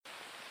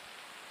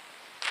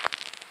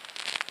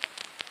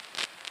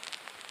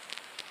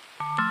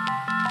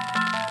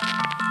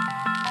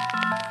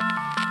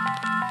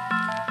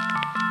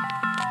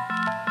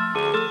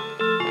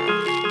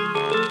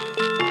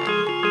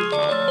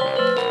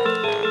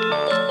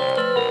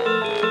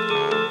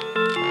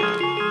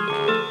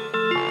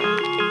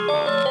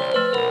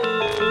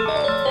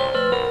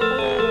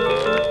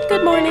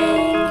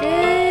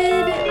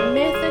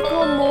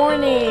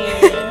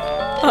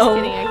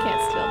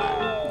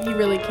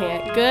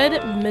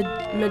good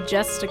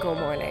majestical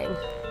morning.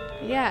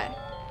 Yeah.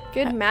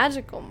 Good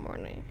magical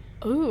morning.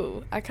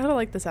 Ooh, I kind of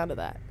like the sound of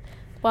that.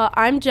 Well,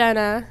 I'm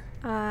Jenna.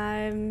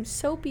 I'm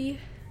Soapy.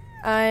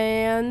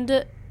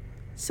 And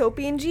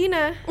Soapy and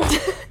Gina.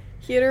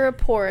 Here to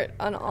report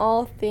on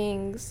all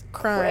things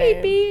crime.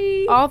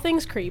 creepy. All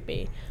things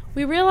creepy.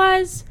 We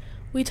realize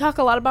we talk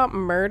a lot about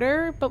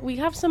murder, but we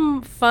have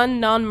some fun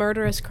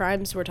non-murderous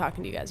crimes we're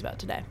talking to you guys about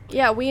today.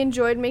 Yeah, we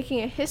enjoyed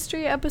making a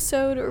history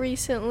episode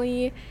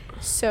recently,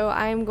 so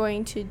I'm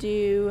going to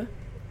do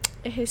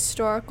a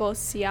historical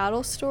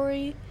Seattle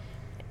story,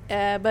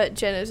 but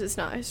Jenna's is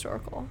not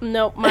historical.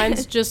 Nope,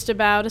 mine's just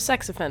about a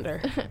sex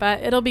offender,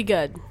 but it'll be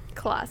good.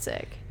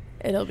 Classic.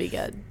 It'll be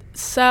good.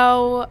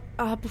 So,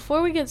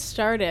 before we get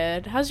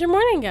started, how's your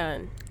morning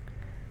going?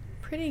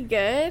 Pretty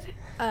good.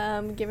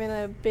 Giving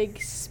a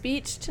big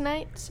speech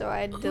tonight, so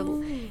I had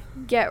to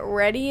get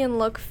ready and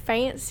look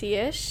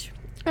fancy-ish.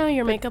 Oh,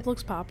 your makeup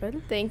looks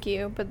poppin'. Thank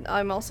you, but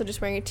I'm also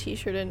just wearing a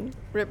t-shirt and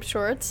ripped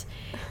shorts.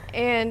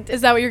 And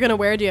Is that what you're going to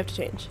wear, or do you have to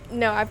change?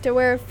 no, I have to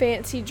wear a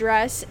fancy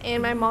dress,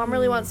 and my mom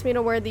really wants me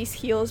to wear these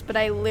heels, but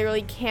I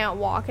literally can't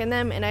walk in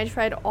them, and I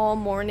tried all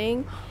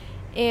morning,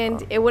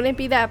 and it wouldn't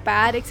be that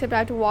bad, except I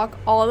have to walk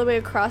all the way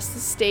across the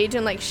stage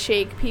and, like,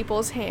 shake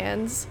people's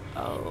hands,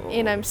 Oh.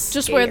 and I'm scared.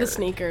 Just wear the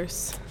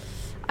sneakers.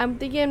 I'm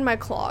thinking my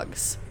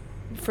clogs.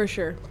 For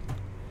sure.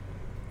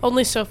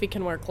 Only Sophie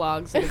can wear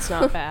clogs, and it's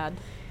not bad.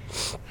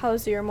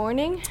 How's your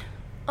morning?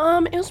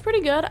 It was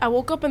pretty good. I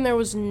woke up and there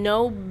was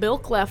no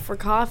milk left for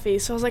coffee,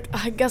 so I was like,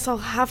 I guess I'll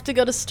have to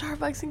go to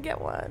Starbucks and get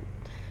one,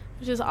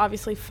 which is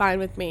obviously fine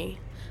with me.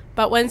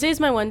 But Wednesday's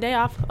my one day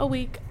off a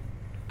week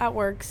at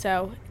work,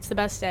 so it's the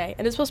best day.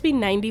 And it's supposed to be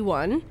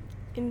 91,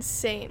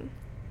 Insane.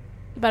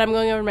 but I'm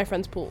going over to my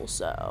friend's pool,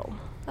 so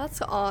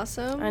That's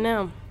awesome. I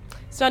know.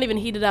 It's not even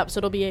heated up, so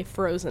it'll be a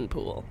frozen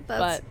pool.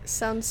 That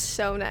sounds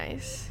so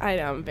nice. I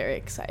know, I'm very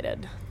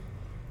excited.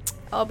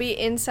 I'll be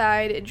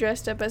inside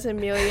dressed up as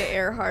Amelia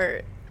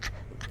Earhart,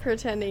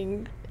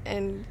 pretending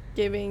and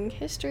giving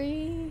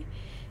history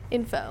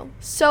info.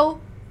 So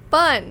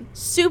fun.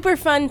 Super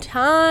fun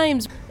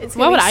times. It's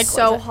What gonna would be I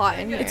so call it? hot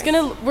in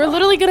here. We're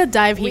literally gonna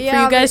dive heat for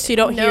you guys so you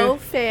don't no hear.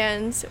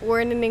 fans. We're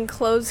in an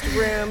enclosed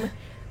room.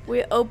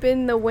 We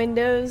open the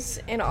windows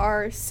in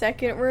our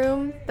second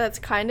room that's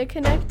kind of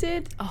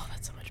connected, Oh,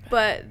 that's so much better.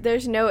 but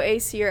there's no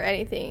AC or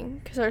anything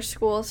because our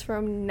school is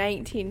from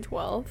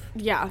 1912.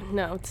 Yeah,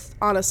 no, it's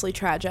honestly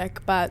tragic,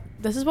 but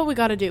this is what we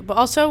gotta do. But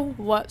also,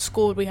 what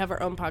school would we have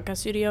our own podcast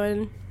studio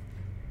in?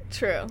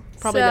 True.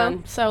 Probably So,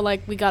 none. So,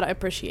 like, we gotta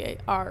appreciate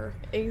our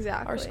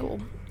school.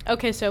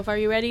 Okay, Soph, are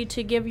you ready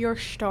to give your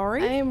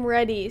story? I am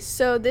ready.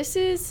 So this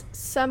is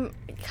some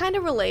kind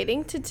of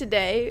relating to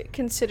today,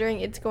 considering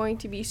it's going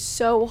to be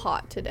so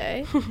hot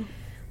today.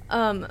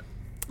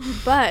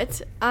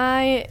 But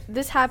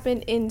this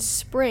happened in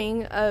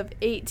spring of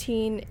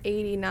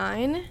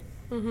 1889.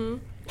 Mm-hmm.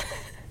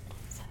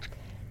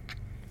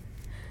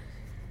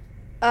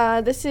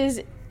 This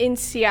is in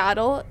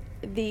Seattle,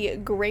 the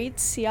Great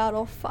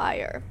Seattle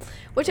Fire,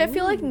 which I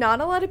feel like not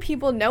a lot of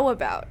people know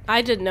about.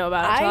 I didn't know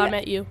about it until I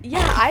met you.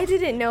 Yeah, I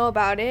didn't know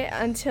about it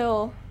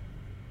until,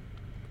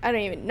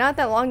 not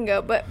that long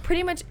ago, but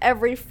pretty much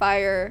every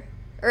fire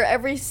or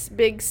every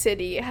big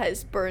city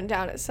has burned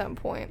down at some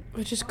point.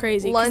 Which is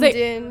crazy.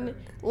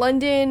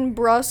 London,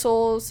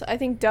 Brussels, I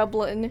think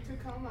Dublin.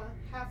 Tacoma,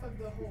 half of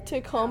the whole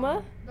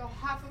Tacoma?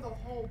 half of the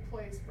whole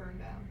place burned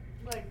down.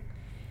 Like,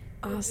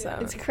 Awesome.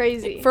 It's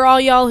crazy. For all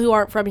y'all who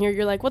aren't from here,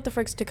 you're like, what the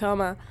frick's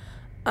Tacoma?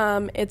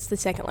 It's the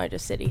second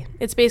largest city.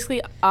 It's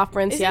basically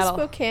off-brand Seattle. Is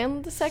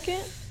Spokane the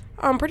second?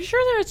 I'm pretty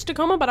sure it's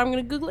Tacoma, but I'm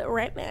going to Google it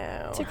right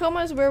now. Tacoma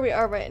is where we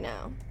are right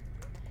now.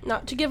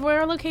 Not to give away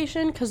our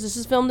location, because this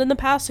is filmed in the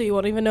past, so you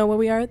won't even know where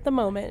we are at the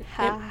moment.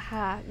 Ha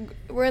ha.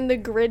 We're in the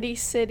gritty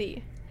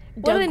city.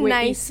 The What a gritty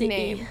nice city.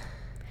 name.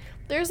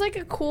 There's like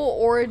a cool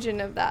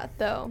origin of that,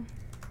 though.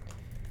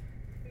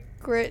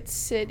 Grit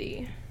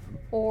City.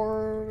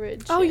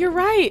 Origin. Oh, you're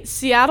right.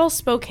 Seattle,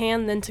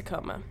 Spokane, then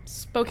Tacoma.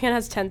 Spokane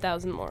has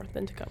 10,000 more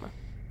than Tacoma.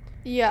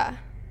 Yeah.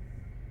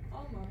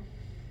 almost.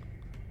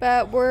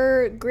 But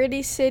we're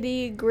Gritty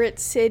City, Grit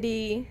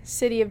City,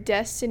 City of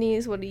Destiny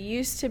is what it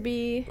used to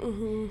be.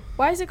 Mm-hmm.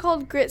 Why is it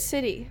called Grit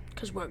City?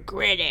 Because we're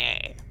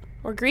gritty.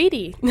 We're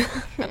greedy.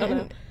 I don't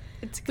know.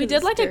 It's 'cause We did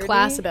it's like a dirty.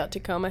 class about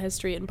Tacoma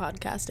history and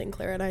podcasting,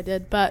 Claire and I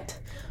did, but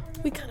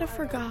we kind of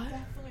forgot.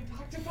 Definitely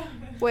talked about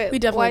it. Wait, We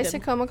definitely why is did.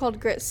 Tacoma called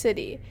Grit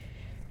City?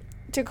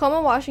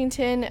 Tacoma,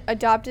 Washington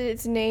adopted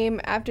its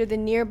name after the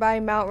nearby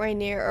Mount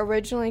Rainier,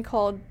 originally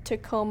called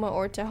Tacoma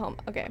or Tahoma.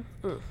 Okay.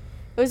 Mm.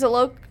 It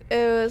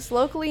was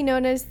locally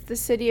known as the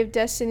City of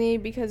Destiny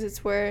because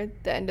it's where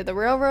the end of the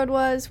railroad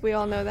was. We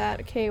all know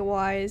that. Okay,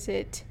 why is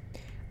it?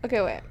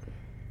 Okay, wait.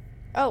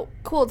 Oh,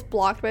 cool. It's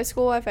blocked by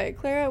school Wi-Fi.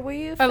 Clara, will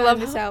you I love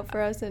find this how- out for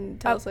us and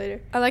tell us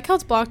later? I like how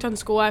it's blocked on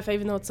school Wi-Fi,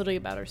 even though it's literally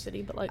about our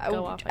city, but like,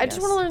 go off, I just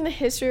want to learn the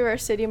history of our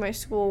city. My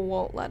school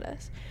won't let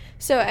us.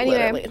 So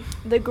anyway, Literally.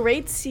 the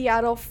Great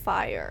Seattle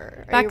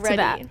Fire. Are Back you to ready?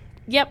 that.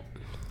 Yep.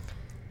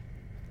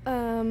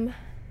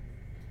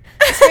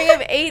 Spring of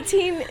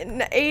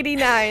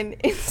 1889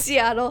 in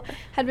Seattle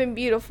had been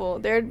beautiful.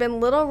 There had been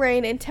little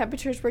rain and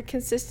temperatures were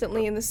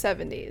consistently in the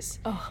 70s.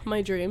 Oh,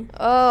 my dream.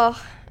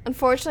 Oh,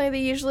 unfortunately,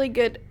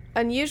 the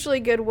unusually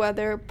good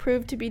weather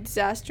proved to be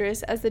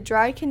disastrous as the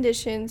dry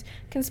conditions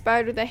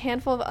conspired with a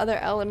handful of other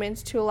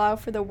elements to allow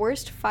for the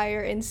worst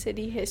fire in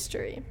city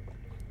history.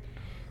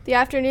 The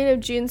afternoon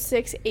of June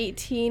 6,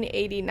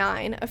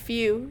 1889, a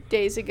few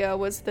days ago,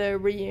 was the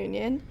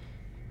reunion.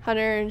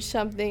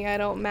 100-something, I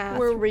don't math,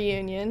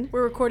 reunion.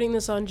 We're recording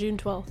this on June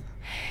 12th.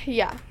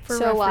 Yeah, For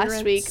so last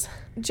reference. week.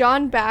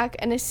 John Back,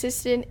 an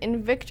assistant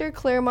in Victor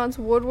Claremont's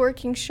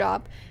woodworking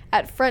shop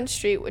at Front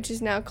Street, which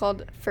is now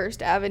called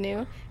First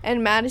Avenue,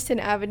 and Madison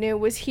Avenue,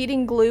 was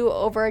heating glue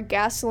over a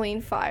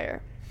gasoline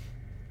fire.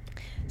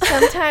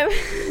 Sometime...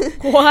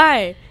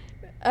 Why?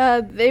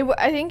 I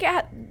think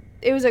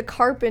it was a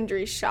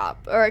carpentry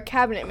shop, or a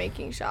cabinet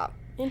making shop.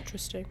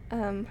 Interesting.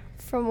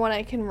 From what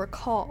I can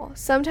recall.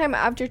 Sometime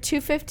after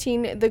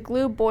 2:15, the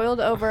glue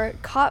boiled over,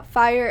 caught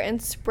fire,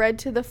 and spread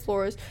to the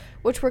floors,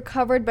 which were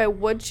covered by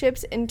wood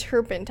chips and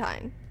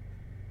turpentine.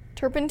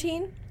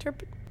 Turpentine?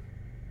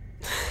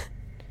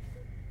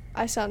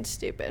 I sound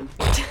stupid.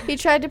 He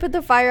tried to put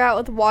the fire out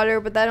with water,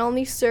 but that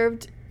only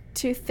served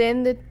to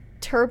thin the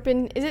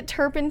Is it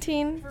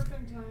turpentine?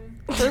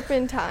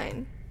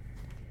 Turpentine.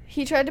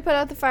 He tried to put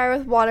out the fire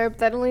with water, but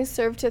that only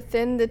served to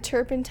thin the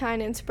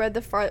turpentine and spread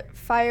the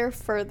fire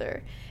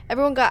further.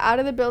 Everyone got out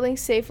of the building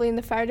safely, and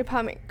the fire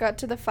department got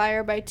to the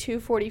fire by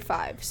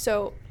 2:45,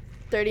 so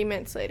 30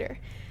 minutes later.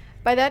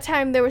 By that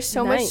time, there was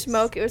so much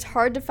smoke, it was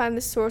hard to find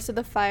the source of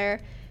the fire,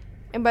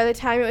 and by the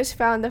time it was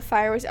found, the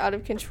fire was out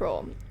of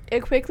control. It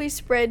quickly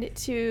spread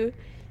to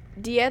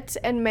Dietz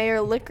and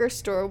Mayer liquor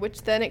store,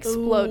 which then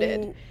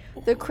exploded. Ooh.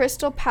 The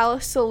Crystal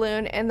Palace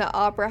Saloon and the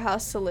Opera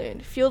House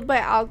Saloon. Fueled by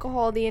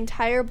alcohol, the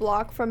entire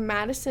block from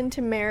Madison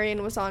to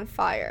Marion was on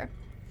fire.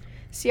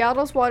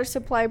 Seattle's water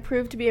supply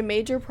proved to be a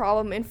major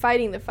problem in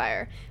fighting the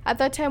fire. At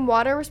that time,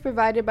 water was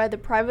provided by the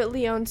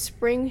privately owned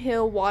Spring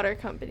Hill Water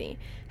Company.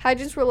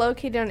 Hydrants were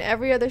located on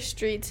every other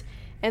street,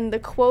 and the,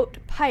 quote,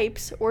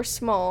 pipes were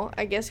small,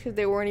 I guess because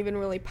they weren't even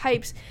really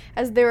pipes,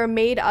 as they were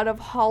made out of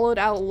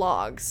hollowed-out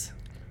logs.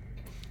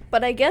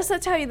 But I guess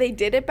that's how they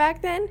did it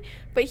back then.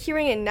 But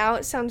hearing it now,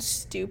 it sounds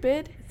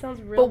stupid. It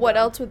sounds real. But what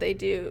dumb. else would they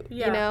do?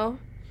 Yeah. You know?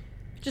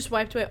 Just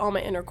wiped away all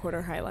my inner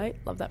quarter highlight.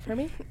 Love that for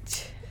me.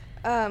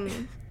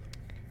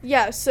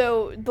 Yeah,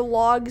 so the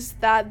logs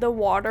that the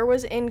water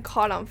was in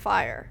caught on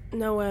fire.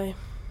 No way.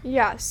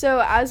 Yeah,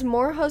 so as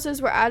more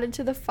hoses were added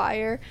to the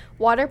fire,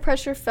 water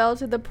pressure fell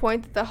to the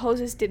point that the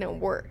hoses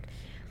didn't work.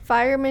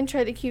 Firemen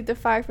tried to keep the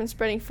fire from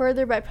spreading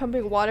further by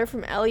pumping water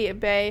from Elliott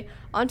Bay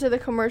onto the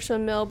commercial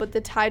mill, but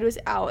the tide was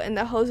out and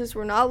the hoses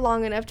were not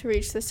long enough to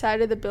reach the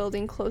side of the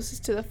building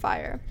closest to the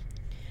fire.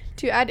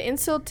 To add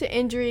insult to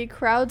injury,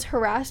 crowds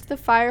harassed the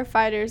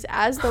firefighters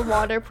as the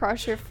water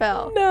pressure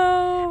fell.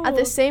 No. At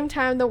the same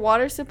time, the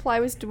water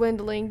supply was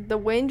dwindling. The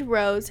wind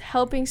rose,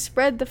 helping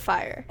spread the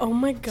fire. Oh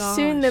my gosh.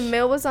 Soon the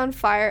mill was on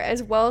fire,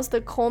 as well as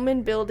the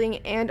Coleman Building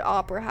and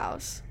Opera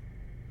House.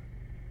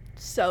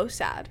 So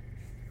sad.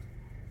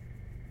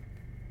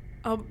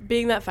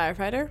 Being that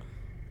firefighter.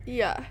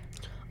 Yeah.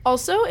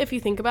 Also, if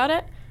you think about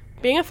it,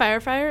 being a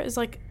firefighter is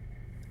like,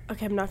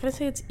 okay, I'm not going to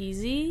say it's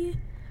easy,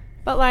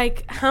 but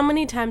like, how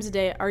many times a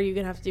day are you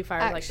going to have to do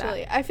fires like that?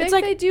 Actually, I feel It's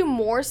like they do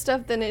more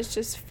stuff than it's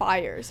just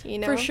fires, you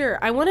know? For sure.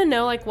 I want to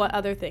know, like, what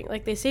other thing.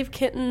 Like, they save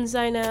kittens,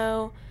 I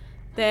know.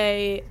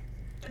 I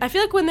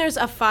feel like when there's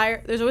a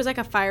fire, there's always, like,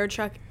 a fire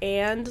truck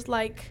and,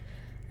 like,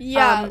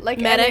 Yeah, like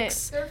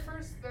medics. They're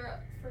first responders.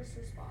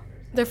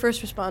 They're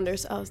first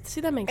responders. Oh,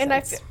 see, that makes And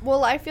sense.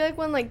 I feel like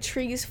when, like,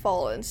 trees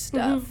fall and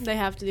stuff. They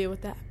have to deal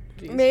with that.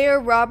 Jeez. Mayor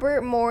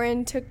Robert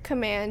Morin took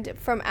command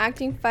from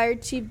acting fire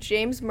chief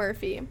James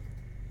Murphy.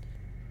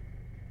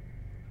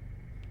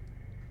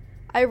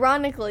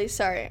 Ironically,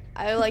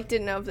 I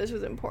didn't know if this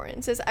was important.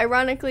 It says,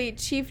 ironically,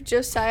 Chief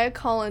Josiah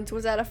Collins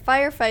was at a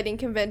firefighting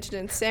convention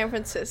in San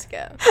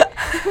Francisco.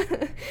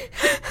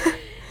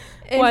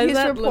 And Why is he's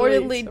that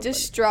literally reportedly so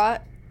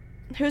distraught.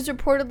 Who's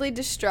reportedly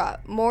distraught.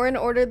 Morin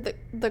ordered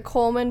the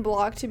Coleman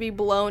block to be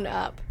blown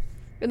up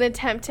in an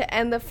attempt to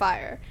end the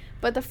fire.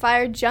 But the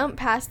fire jumped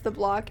past the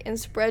block and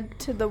spread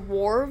to the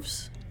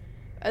wharves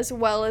as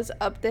well as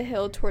up the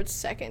hill towards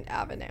 2nd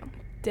Avenue.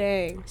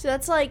 Dang. So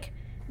that's like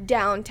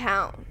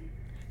downtown.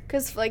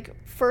 Because like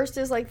First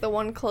is like the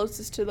one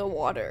closest to the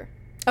water.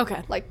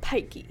 Okay. Like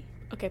Pikey.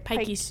 Okay,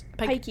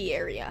 Pikey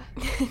area.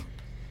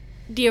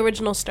 The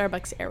original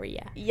Starbucks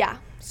area. Yeah.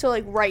 So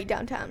like right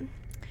downtown.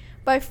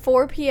 By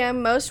 4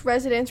 p.m., most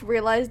residents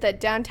realized that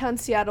downtown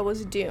Seattle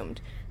was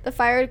doomed. The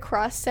fire had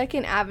crossed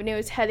 2nd Avenue,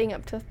 is heading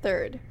up to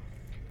 3rd.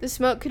 The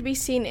smoke could be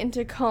seen in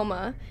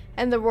Tacoma,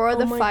 and the roar of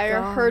the fire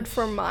heard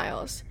for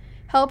miles.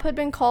 Help had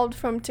been called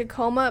from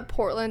Tacoma,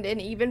 Portland, and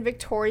even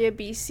Victoria,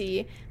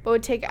 BC, but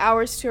would take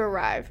hours to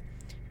arrive.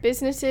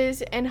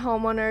 Businesses and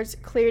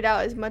homeowners cleared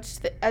out as much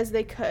as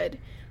they could.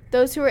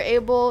 Those who were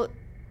able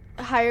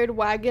hired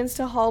wagons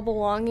to haul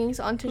belongings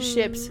onto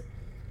ships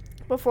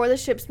before the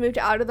ships moved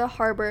out of the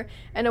harbor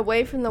and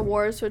away from the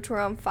wharves which were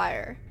on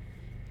fire.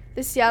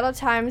 The Seattle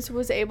Times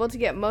was able to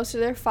get most of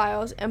their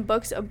files and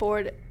books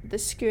aboard the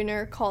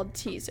schooner called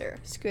Teaser.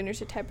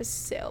 Schooner's a type of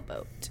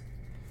sailboat.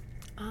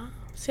 Oh,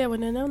 see, I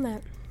wouldn't have known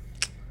that.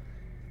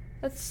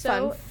 That's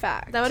so Fun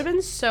fact. That would have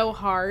been so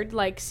hard,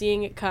 like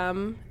seeing it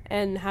come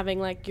and having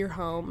like your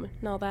home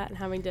and all that, and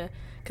having to,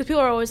 because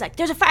people are always like,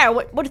 "There's a fire.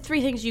 What are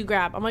 3 things you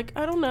grab?" I'm like,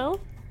 I don't know.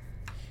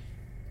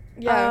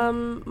 Yeah.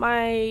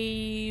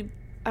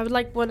 I would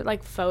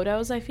like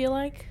photos. I feel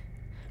like,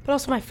 but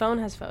also my phone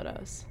has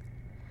photos.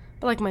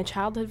 But like my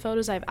childhood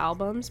photos, I have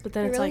albums. But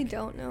then I it's really like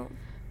don't know.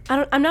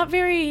 I'm not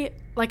very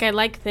like, I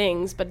like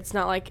things, but it's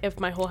not like if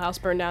my whole house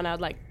burned down, I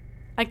would like.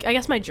 I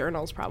guess my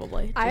journals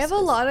probably. I have a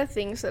lot of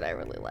things that I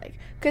really like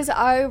because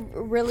I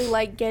really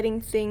like getting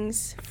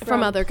things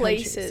from other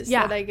places countries.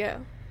 Yeah. that I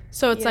go.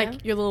 So it's You know?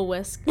 like your little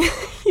whisk.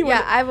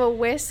 Yeah, I have a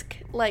whisk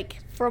like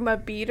from a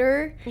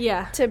beater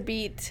Yeah. to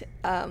beat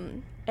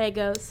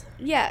Egos.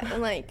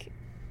 and like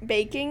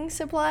baking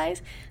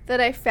supplies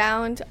that I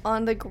found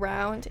on the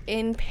ground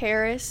in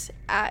Paris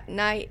at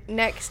night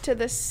next to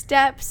the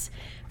steps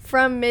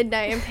from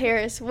Midnight in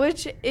Paris,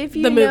 which, if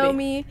you The movie. know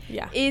me,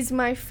 Yeah. is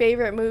my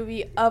favorite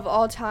movie of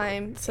all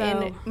time. So-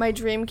 And my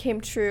dream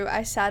came true.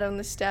 I sat on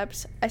the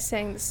steps, I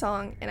sang the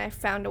song, and I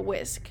found a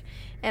whisk,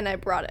 and I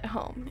brought it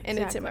home, and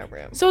it's in my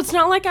room. So it's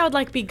not like I would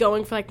like be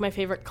going for like my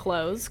favorite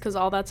clothes, because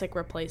all that's like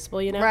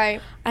replaceable, you know?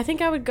 Right. I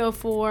think I would go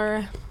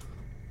for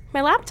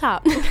my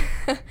laptop.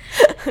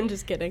 I'm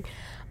just kidding.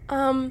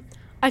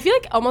 I feel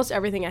like almost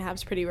everything I have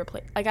is pretty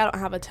like I don't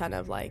have a ton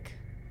of like.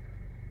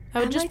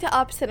 I'm like the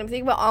opposite. I'm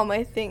thinking about all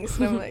my things,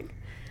 and I'm like,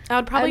 I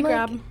would probably I'm, like,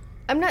 grab.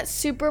 I'm not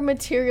super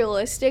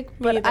materialistic,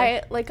 but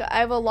I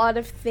have a lot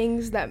of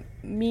things that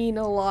mean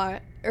a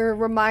lot or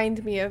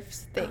remind me of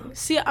things.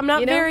 See, I'm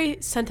not you know? very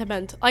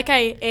sentimental. Like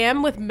I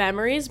am with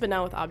memories, but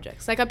not with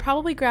objects. Like I'd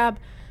probably grab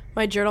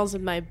my journals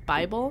and my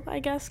Bible, I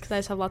guess, because I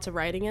just have lots of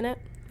writing in it,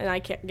 and I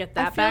can't get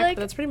that feel back. like-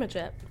 But that's pretty much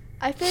it.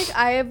 I feel like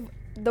I have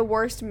the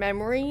worst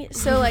memory,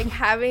 so like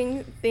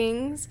having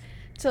things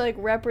to like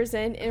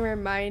represent and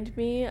remind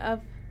me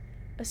of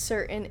a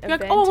certain You're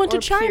event like, oh, I went to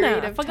or China.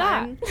 period I of forgot.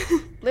 time.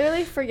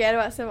 Literally forget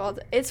about stuff all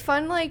the time. It's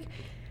fun, like,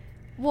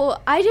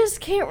 well, I just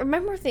can't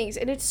remember things,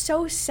 and it's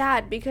so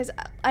sad because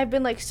I've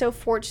been like so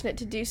fortunate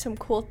to do some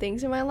cool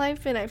things in my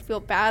life, and I feel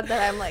bad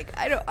that I'm like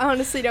I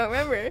honestly don't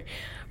remember,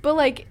 but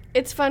like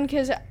it's fun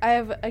because I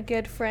have a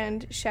good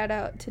friend. Shout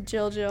out to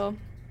Jillian,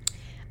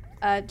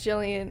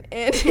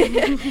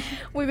 and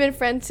we've been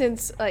friends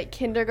since like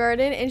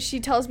kindergarten, and she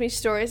tells me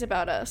stories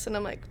about us, and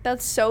I'm like,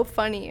 that's so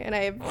funny, and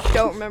I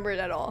don't remember it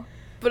at all,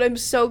 but I'm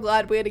so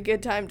glad we had a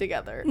good time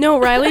together. No,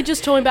 Riley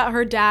just told me about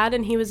her dad,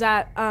 and he was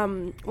at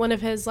one of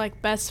his like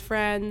best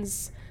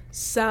friend's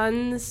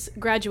son's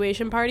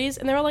graduation parties,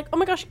 and they were like, "Oh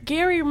my gosh,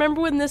 Gary,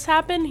 remember when this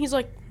happened?" He's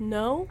like,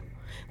 "No."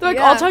 They're like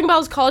all Yeah. talking about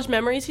his college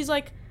memories. He's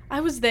like, "I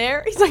was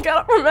there." He's like,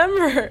 "I don't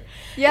remember."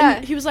 Yeah.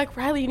 And he was like,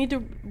 "Riley, you need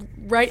to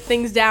write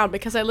things down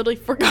because I literally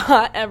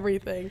forgot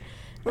everything."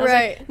 And I was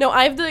like, Right. no,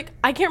 I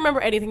can't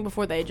remember anything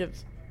before the age of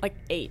like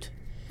 8.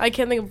 I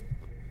can't think of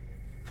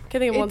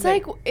one It's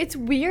thing. like it's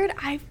weird.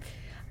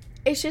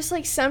 It's just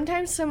like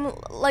sometimes some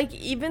like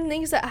even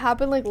things that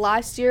happened like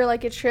last year,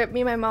 like a trip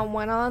me and my mom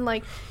went on,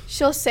 like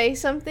she'll say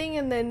something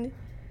and then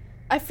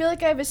I feel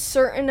like I have a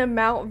certain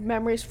amount of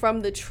memories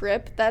from the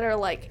trip that are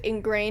like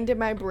ingrained in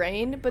my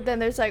brain, but then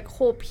there's like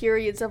whole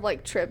periods of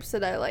like trips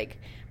that I like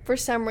for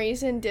some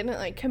reason didn't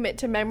like commit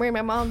to memory.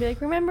 My mom would be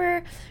like,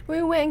 "Remember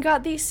we went and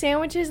got these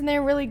sandwiches and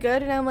they're really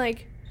good?" And I'm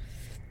like,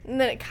 and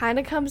then it kind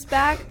of comes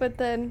back, but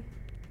then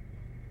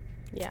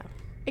Yeah.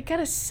 it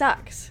kind of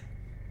sucks.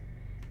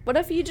 What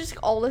if you just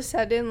all of a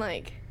sudden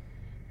like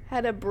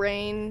had a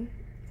brain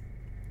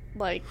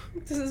like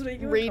Does this make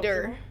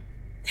reader?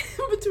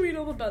 between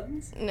all the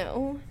buttons?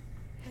 No.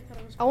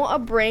 I want a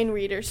brain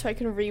reader so I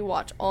can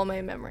rewatch all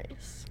my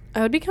memories.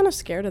 I would be kind of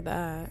scared of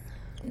that.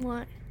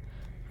 What?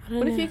 I don't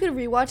What know. if you could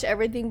rewatch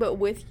everything but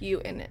with you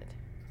in it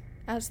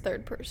as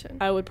third person?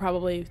 I would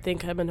probably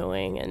think I'm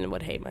annoying and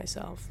would hate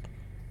myself.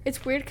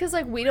 It's weird because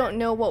like we don't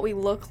know what we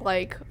look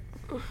like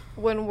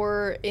when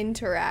we're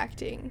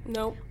interacting.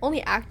 Nope.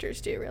 Only actors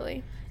do,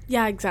 really.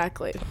 Yeah,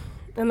 exactly.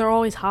 And they're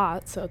always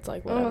hot, so it's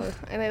like whatever. Ugh,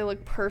 and they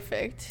look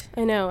perfect.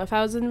 I know. If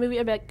I was in the movie,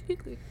 I'd be like,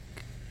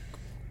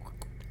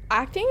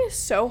 Acting is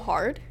so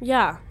hard.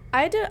 yeah.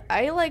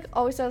 I like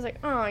always I was like,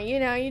 oh, you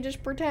know, you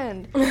just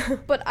pretend.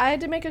 But I had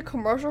to make a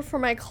commercial for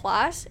my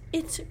class.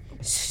 It's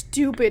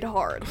stupid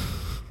hard.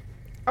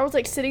 I was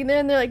like sitting there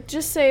and they're like,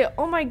 just say,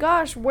 "Oh my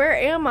gosh, where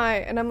am I?"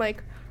 And I'm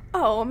like,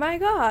 "Oh my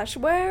gosh,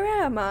 where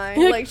am I?"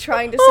 You're Like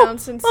trying to "Oh, sound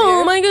sincere.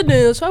 Oh my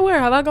goodness, where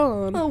have I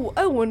gone? Oh,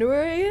 I wonder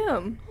where I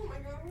am.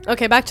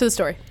 Okay, back to the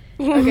story.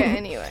 Okay,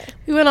 anyway.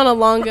 We went on a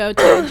long go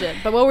tangent,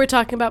 but what were we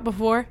talking about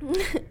before?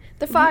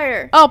 The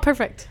fire. Oh,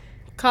 perfect.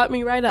 Caught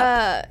me right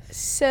up.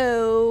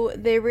 So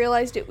they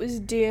realized it was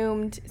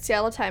doomed.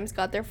 Seattle Times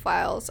got their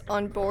files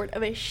on board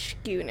of a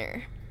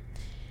schooner.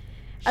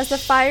 As the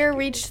fire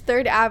reached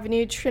 3rd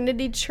Avenue,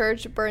 Trinity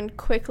Church burned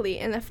quickly,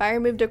 and the fire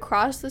moved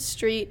across the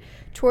street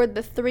toward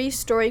the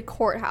 3-story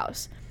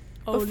courthouse.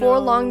 Before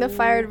long, the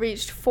fire had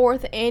reached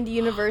 4th and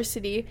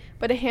University,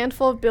 but a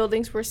handful of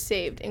buildings were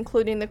saved,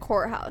 including the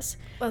courthouse.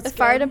 The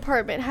fire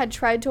department had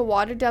tried to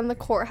water down the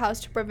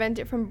courthouse to prevent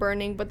it from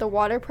burning, but the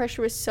water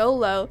pressure was so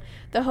low,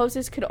 the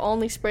hoses could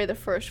only spray the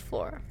first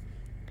floor.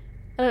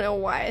 I don't know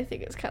why. I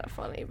think it's kind of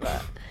funny,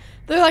 but...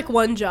 They're like,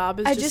 one job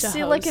is I just just a see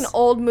hose. like an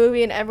old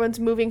movie and everyone's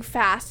moving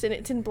fast and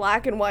it's in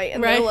black and white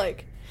and they're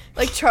like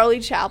Charlie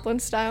Chaplin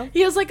style.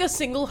 He has like a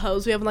single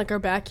hose we have in like our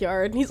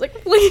backyard and he's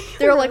like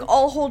they're like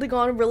all holding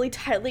on really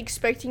tightly,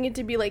 expecting it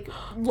to be like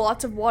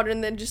lots of water,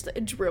 and then just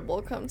a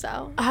dribble comes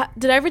out.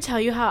 Did I ever tell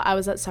you how I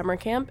was at summer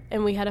camp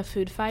and we had a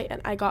food fight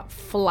and I got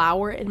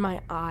flour in my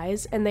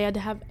eyes and they had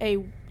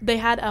a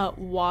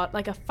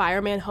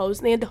fireman hose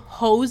and they had to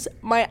hose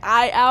my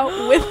eye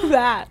out with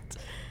that.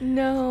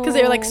 No. Because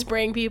they were like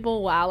spraying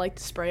people, to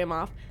spray them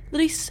off.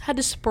 Literally had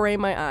to spray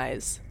my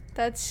eyes.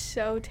 That's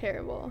so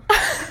terrible. You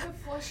have to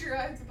flush your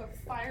eyes with a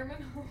fireman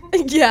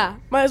hose. Yeah,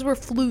 my eyes were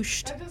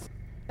flooshed.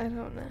 I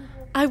don't know.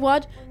 I've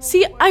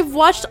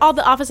watched all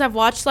The Office. I've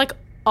watched like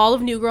all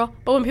of New Girl.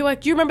 But when people are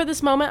like, do you remember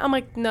this moment? I'm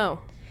like,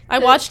 no. I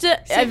watched it.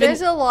 So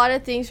there's a lot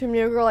of things from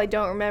New Girl I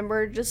don't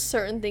remember. Just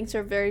certain things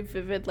are very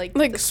vivid, like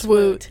the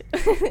swoot.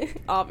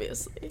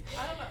 Obviously.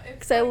 I don't know.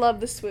 Because I love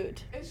the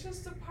swoot. It's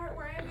just the part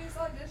where Andy's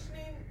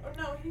auditioning. Or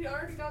no, he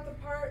already got the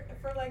part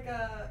for like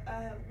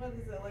what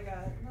is it? Like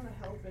not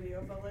a health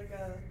video, but like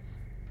a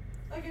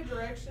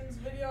directions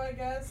video, I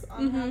guess,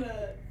 on how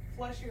to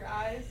flush your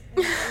eyes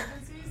in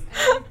emergencies.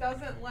 And he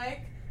doesn't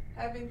like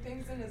having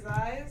things in his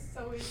eyes,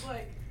 so he's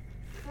like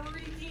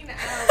freaking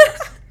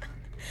out.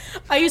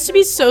 I used to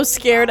be so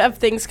scared of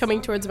things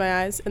coming towards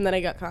my eyes, and then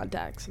I got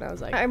contacts, and I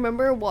was like... I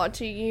remember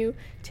watching you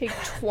take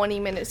 20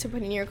 minutes to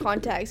put in your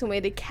contacts, and we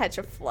had to catch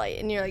a flight,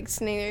 and you're like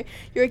sitting there,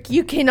 you're like,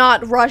 you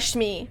cannot rush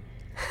me.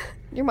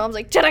 Your mom's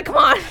like, Jenna, come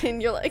on,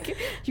 and you're like,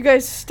 you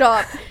guys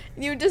stop.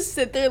 And you would just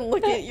sit there and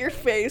look at your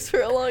face for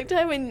a long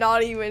time and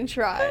not even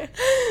try.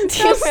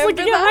 Just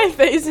looking at my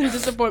face in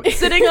disappointment,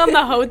 sitting on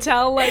the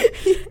hotel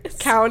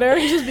counter,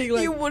 and just being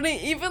like... You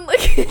wouldn't even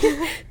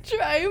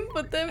try and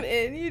put them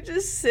in. You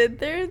just sit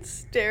there and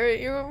stare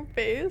at your own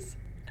face.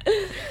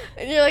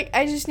 And you're like,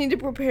 I just need to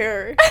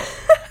prepare.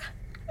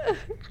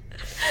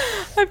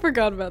 I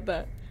forgot about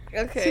that.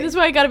 Okay. See, this is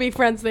why I gotta be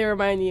friends. They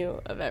remind you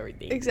of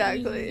everything.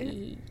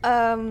 Exactly.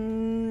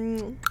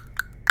 The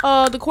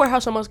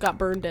courthouse almost got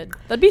burned.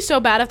 That'd be so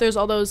bad if there's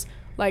all those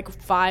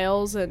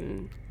files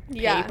and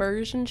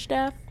papers and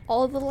stuff.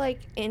 All the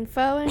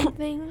info and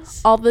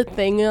things. All the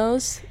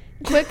thingos.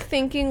 Quick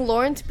thinking,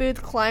 Lawrence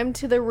Booth climbed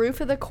to the roof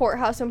of the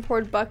courthouse and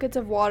poured buckets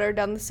of water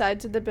down the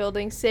sides of the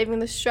building, saving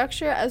the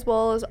structure as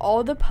well as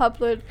all the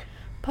public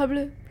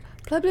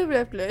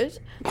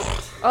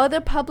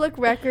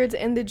records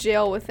in the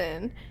jail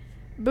within.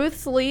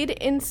 Booth's lead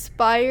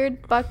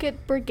inspired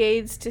bucket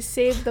brigades to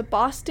save the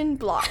Boston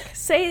block.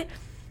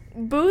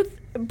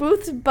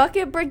 Booth's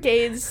bucket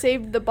brigades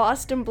saved the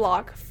Boston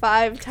block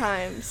 5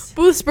 times.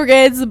 Booth's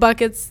brigades, the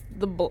buckets,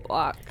 the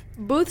block.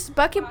 Booth's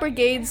bucket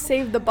brigades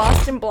saved the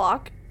Boston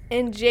block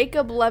and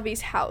Jacob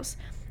Levy's house.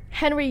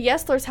 Henry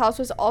Yesler's house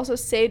was also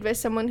saved by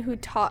someone who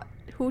taught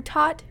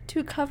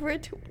to cover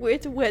it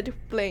with wet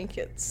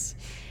blankets.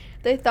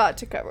 They thought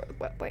to cover it with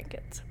wet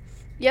blankets.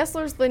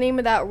 Yesler's the name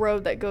of that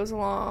road that goes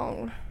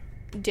along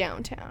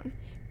downtown.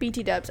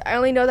 BT Dubs. I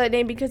only know that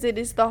name because it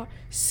is the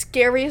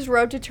scariest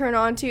road to turn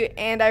onto,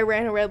 and I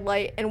ran a red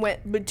light and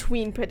went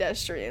between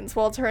pedestrians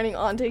while turning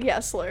onto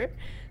Yesler.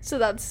 So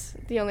that's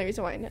the only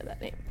reason why I know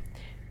that name.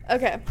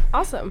 Okay.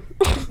 Awesome.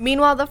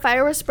 Meanwhile, the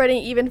fire was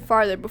spreading even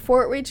farther.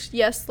 Before it reached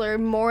Yesler,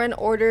 Morin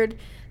ordered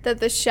that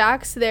the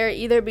shacks there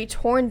either be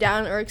torn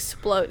down or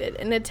exploded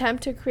in an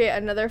attempt to create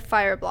another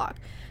fire block.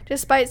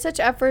 Despite such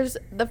efforts,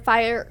 the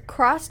fire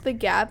crossed the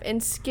gap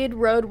and Skid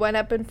Road went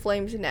up in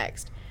flames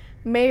next.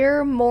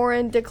 Mayor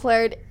Morin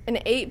declared an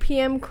 8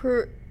 p.m.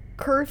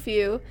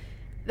 curfew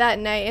that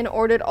night and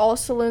ordered all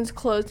saloons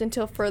closed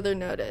until further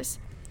notice.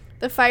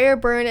 The fire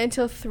burned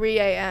until 3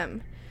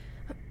 a.m.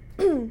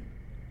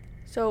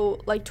 So,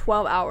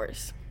 12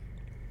 hours.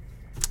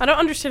 I don't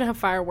understand how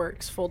fire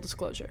works, full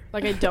disclosure.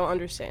 I don't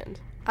understand.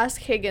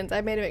 Ask Higgins.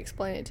 I made him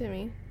explain it to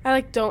me.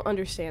 I, don't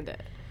understand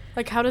it.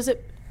 How does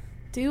it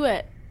do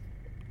it?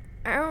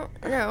 I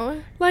don't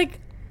know.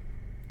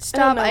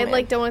 Stop. I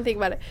don't want to think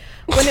about it.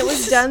 When it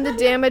was done, the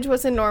damage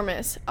was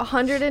enormous.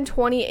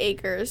 120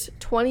 acres,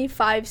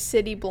 25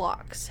 city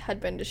blocks had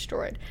been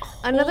destroyed.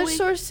 Another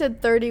source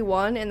said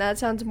 31, and that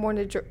sounds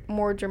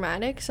more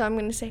dramatic, so I'm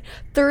going to say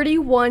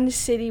 31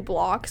 city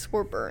blocks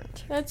were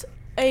burned. That's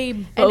a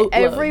boatload.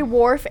 And every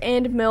wharf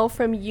and mill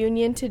from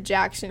Union to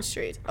Jackson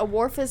Street. A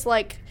wharf is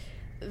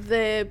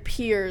the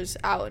piers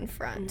out in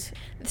front.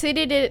 The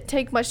city didn't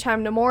take much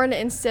time to mourn.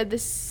 Instead, the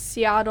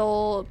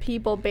Seattle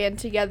people band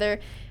together,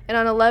 and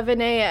on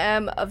 11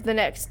 a.m. of the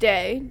next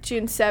day,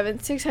 June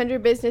 7th,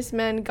 600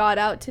 businessmen got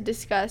out to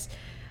discuss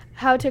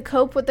how to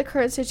cope with the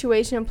current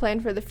situation and plan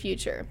for the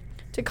future.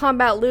 To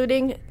combat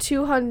looting,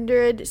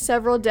 200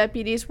 several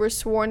deputies were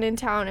sworn in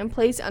town and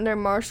placed under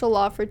martial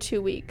law for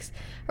 2 weeks.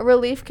 A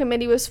relief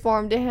committee was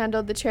formed to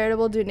handle the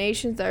charitable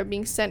donations that are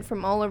being sent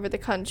from all over the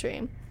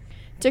country.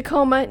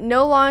 Tacoma,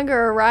 no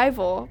longer a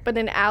rival, but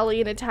an ally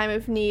in a time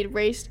of need,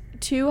 raised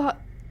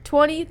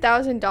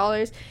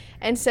 $20,000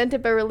 and sent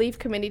up a relief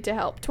committee to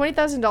help.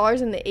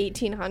 $20,000 in the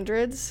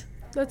 1800s?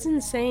 That's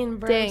insane,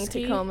 bro. Dang,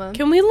 Tacoma.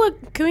 Can we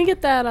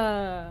get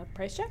that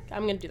price check?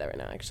 I'm going to do that right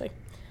now, actually.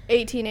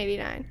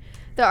 1889.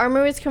 The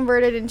armory was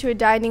converted into a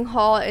dining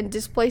hall and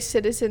displaced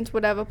citizens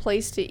would have a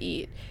place to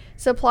eat.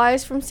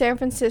 Supplies from San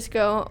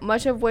Francisco,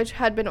 much of which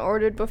had been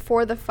ordered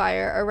before the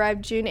fire,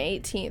 arrived June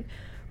 18th.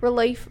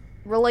 Relief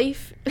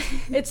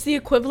It's the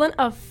equivalent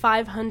of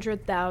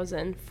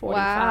 $500,045.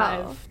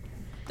 Wow.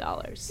 You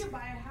can buy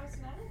a house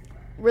now.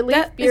 Relief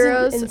That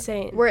bureaus isn't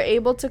insane. were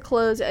able to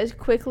close as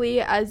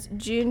quickly as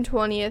June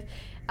 20th,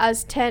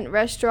 as tent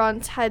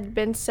restaurants had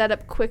been set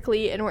up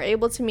quickly and were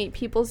able to meet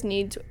people's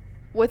needs.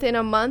 Within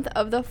a month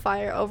of the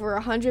fire, over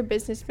 100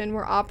 businessmen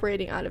were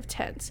operating out of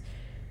tents.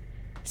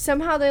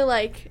 Somehow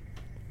they,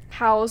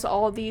 house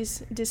all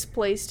these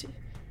displaced,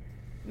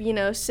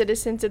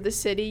 citizens of the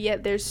city,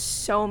 yet there's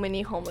so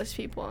many homeless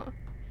people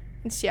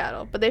in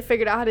Seattle. But they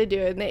figured out how to do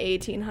it in the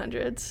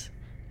 1800s.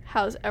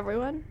 House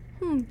everyone?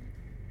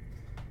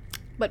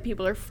 But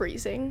people are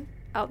freezing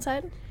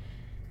outside.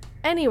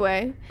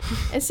 Anyway,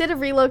 instead of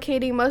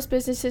relocating, most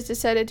businesses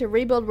decided to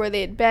rebuild where they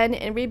had been,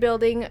 and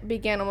rebuilding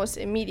began almost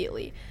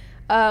immediately.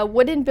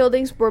 Wooden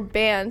buildings were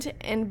banned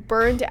and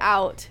burned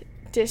out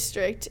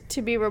district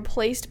to be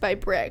replaced by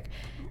brick.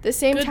 The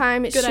same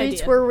time, good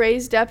streets idea. were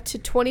raised up to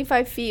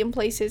 25 feet in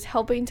places,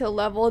 helping to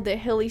level the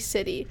hilly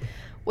city.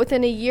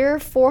 Within a year,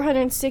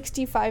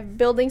 465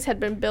 buildings had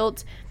been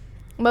built.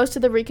 Most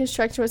of the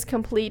reconstruction was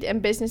complete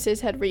and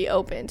businesses had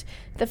reopened.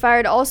 The fire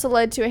had also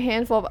led to a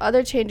handful of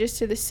other changes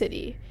to the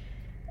city.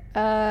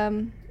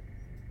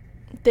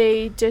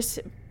 They just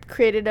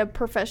created a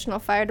professional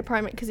fire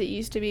department because it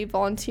used to be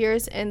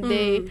volunteers, and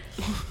they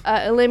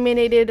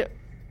eliminated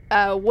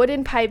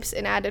wooden pipes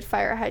and added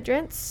fire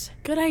hydrants.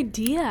 Good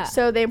idea.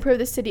 So they improved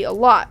the city a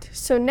lot.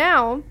 So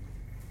now,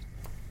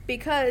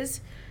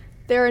 because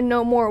there are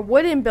no more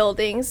wooden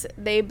buildings,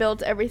 they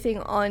built everything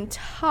on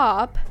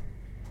top.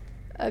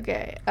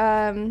 Okay.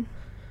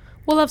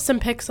 We'll have some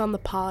pics on the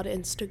pod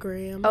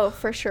Instagram. Oh,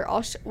 for sure.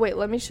 Wait,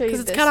 let me show you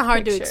this. Because it's kind of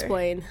hard to picture.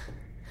 explain.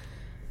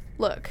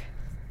 Look.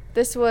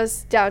 This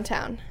was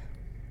downtown.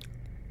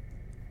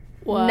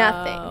 Whoa.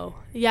 Nothing.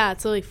 Yeah,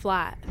 it's really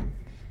flat.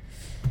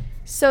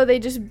 So they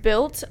just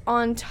built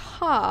on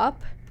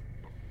top,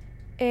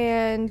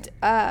 and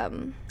I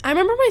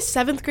remember my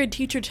 7th grade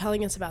teacher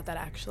telling us about that,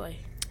 actually.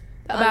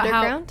 the About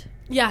underground.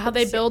 how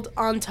they build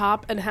on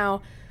top, and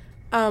how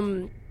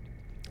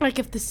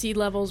if the sea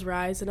levels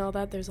rise and all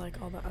that, there's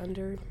all the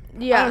under.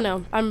 Yeah. I don't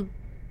know. I'm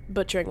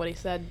butchering what he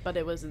said, but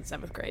it was in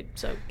 7th grade,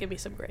 so give me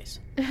some grace.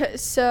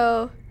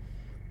 So,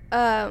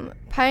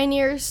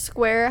 Pioneer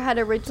Square had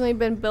originally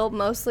been built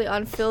mostly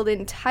on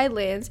filled-in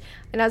tidelands,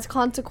 and as a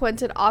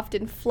consequence, it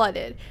often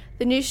flooded.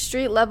 The new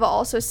street level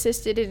also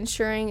assisted in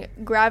ensuring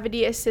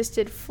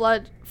gravity-assisted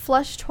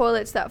flush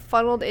toilets that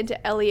funneled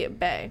into Elliott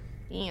Bay.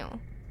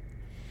 Ew.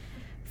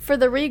 For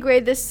the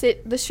regrade,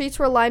 the streets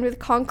were lined with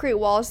concrete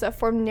walls that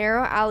formed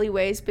narrow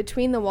alleyways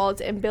between the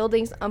walls and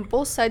buildings on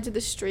both sides of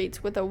the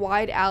streets, with a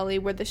wide alley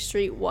where the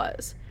street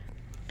was.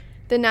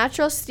 The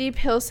natural steep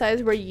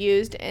hillsides were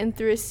used, and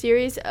through a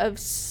series of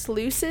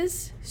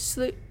sluices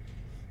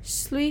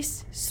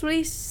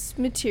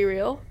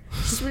material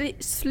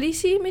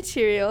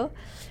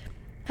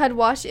had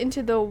washed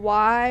into the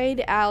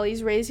wide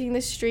alleys, raising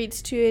the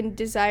streets to a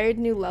desired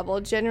new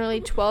level,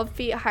 generally 12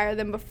 feet higher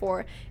than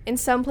before, in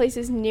some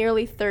places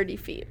nearly 30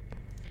 feet.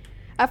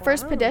 At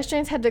first,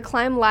 pedestrians had to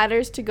climb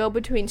ladders to go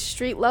between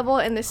street level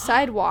and the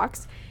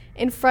sidewalks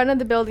in front of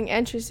the building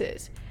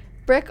entrances.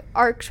 Brick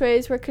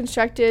archways were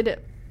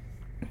constructed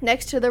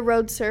next to the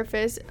road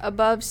surface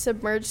above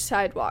submerged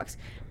sidewalks.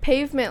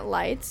 Pavement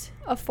lights,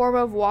 a form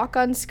of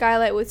walk-on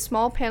skylight with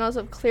small panels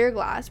of clear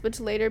glass, which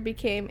later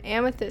became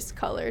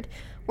amethyst-colored,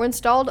 were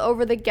installed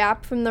over the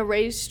gap from the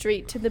raised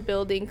street to the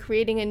building,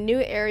 creating a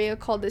new area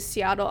called the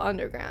Seattle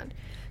Underground.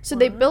 So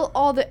they built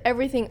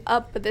everything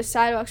up, but the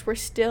sidewalks were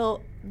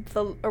still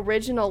the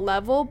original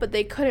level, but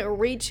they couldn't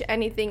reach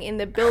anything in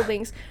the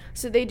buildings,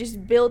 so they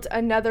just built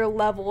another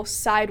level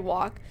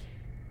sidewalk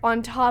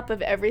on top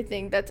of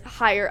everything that's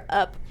higher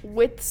up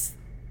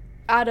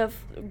out of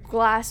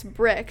glass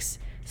bricks,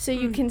 so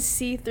you can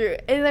see through.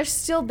 And they're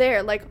still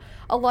there.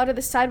 A lot of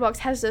the sidewalks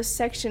has this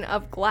section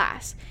of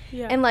glass.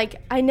 Yeah. And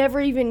I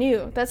never even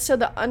knew. That's so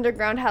the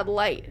underground had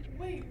light.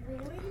 Wait,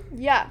 really?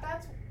 Yeah.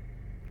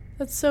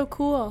 That's so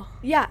cool.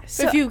 Yeah.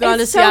 So if you've gone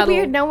it's to Seattle. so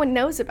weird no one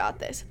knows about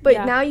this. But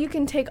Yeah. now you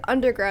can take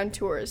underground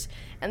tours,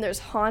 and there's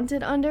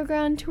haunted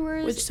underground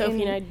tours. Which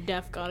Sophie and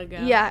I gotta go.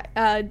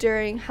 Yeah,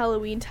 during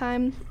Halloween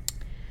time.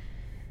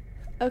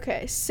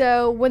 Okay,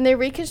 so when they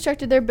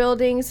reconstructed their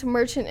buildings,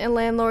 merchant and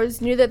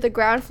landlords knew that the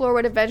ground floor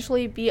would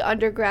eventually be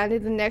underground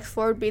and the next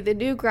floor would be the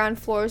new ground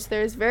floor, so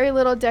there's very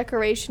little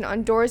decoration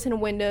on doors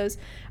and windows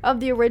of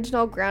the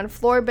original ground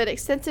floor, but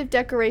extensive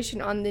decoration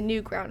on the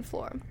new ground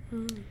floor.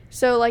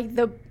 So, like,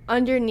 the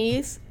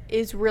underneath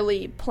is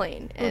really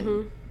plain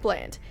and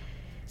bland.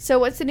 So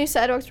once the new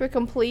sidewalks were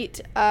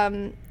complete,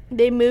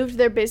 they moved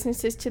their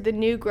businesses to the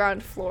new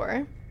ground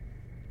floor,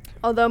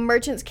 although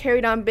merchants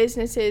carried on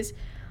businesses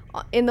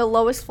in the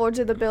lowest floors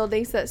of the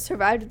buildings that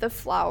survived the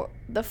fire.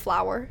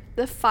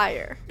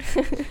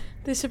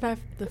 They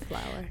survived the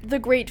flower. The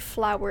Great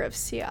Flower of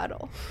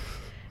Seattle.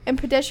 And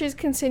pedestrians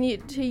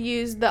continued to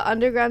use the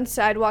underground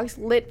sidewalks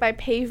lit by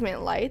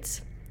pavement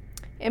lights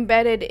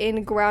embedded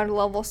in ground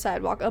level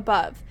sidewalk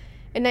above.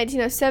 In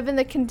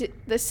 1907,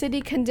 the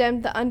city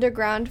condemned the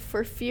underground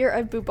for fear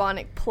of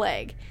bubonic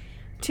plague.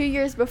 2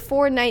 years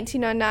before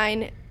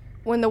 1909,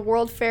 when the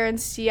World Fair in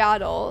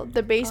Seattle,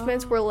 the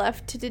basements were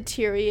left to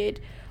deteriorate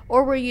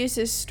or were used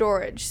as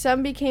storage.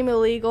 Some became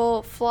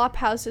illegal flop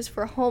houses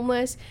for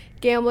homeless,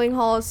 gambling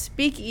halls,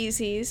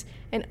 speakeasies,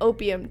 and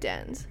opium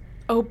dens.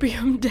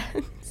 Opium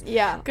dens?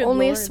 Yeah. Good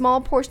Only Lord. a small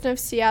portion of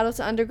Seattle's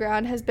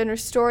underground has been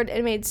restored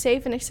and made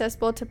safe and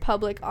accessible to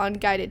public on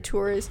guided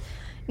tours.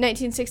 In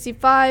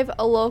 1965,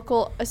 a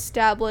local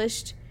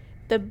established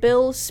the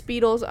Bill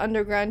Speedles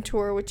Underground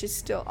Tour, which is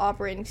still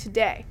operating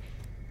today.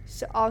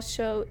 So I'll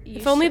show you.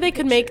 If only some they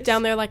could make pictures.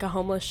 down there like a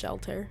homeless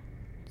shelter.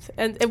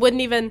 And it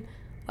wouldn't even,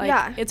 like,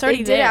 yeah, it's already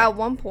they did there. at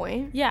one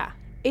point. Yeah.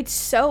 It's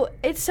so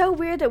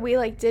weird that we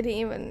like didn't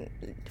even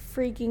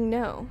freaking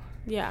know.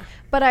 Yeah.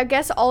 But I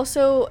guess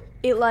also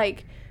it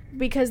like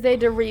because they had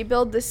to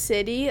rebuild the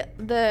city,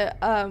 the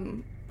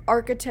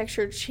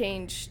architecture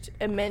changed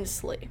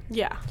immensely.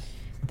 Yeah.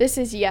 This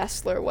is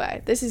Yesler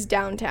Way. This is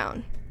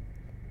downtown.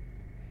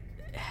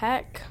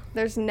 Heck.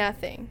 There's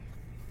nothing.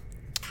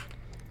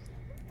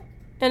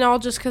 And all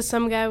just because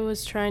some guy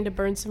was trying to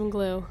burn some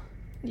glue.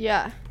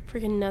 Yeah.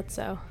 Freaking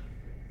nutso.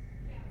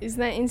 Isn't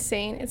that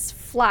insane? It's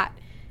flat.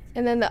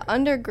 And then the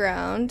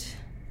underground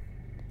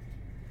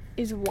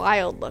is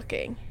wild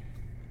looking.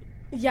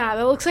 Yeah,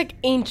 that looks like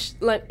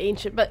ancient, but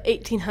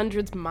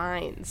 1800s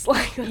mines.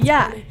 Like, that's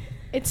Yeah. funny.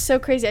 It's so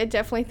crazy. I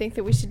definitely think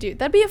that we should do.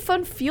 That'd be a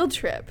fun field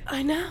trip.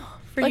 I know.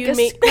 For Like you a and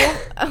me.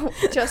 school,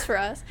 just for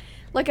us.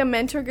 Like a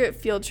mentor group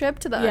field trip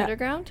to the Yeah.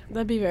 underground.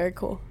 That'd be very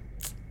cool.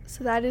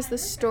 So that is the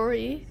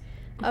story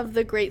of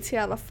the Great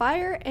Seattle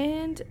Fire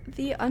and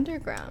the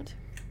underground.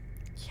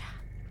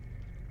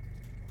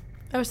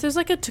 Oh, so there's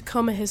like a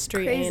Tacoma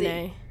history Crazy.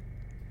 A&A.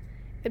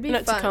 It'd be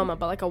Not fun. Tacoma,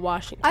 but like a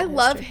Washington I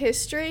love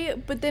history.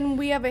 history, but then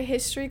we have a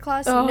history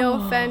class, Oh, no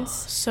offense.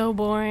 So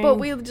boring. But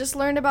we just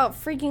learned about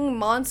freaking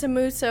Mansa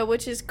Musa,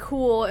 which is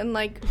cool, and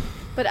like,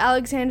 but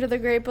Alexander the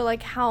Great, but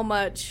like how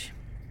much?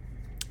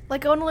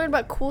 Like I want to learn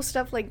about cool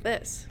stuff like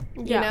this,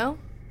 you Yeah. know?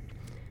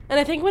 And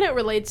I think when it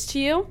relates to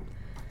you,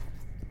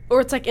 or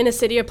it's like in a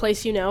city or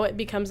place you know, it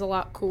becomes a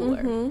lot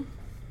cooler. Mm-hmm.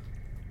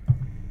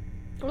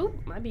 Oh,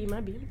 might be.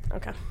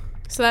 Okay.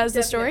 So that is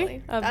the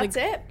story of That's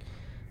the. it.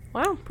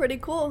 Wow, Pretty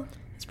cool.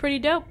 it's pretty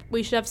dope.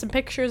 We should have some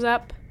pictures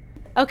up.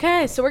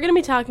 Okay, so we're gonna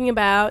be talking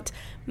about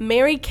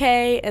Mary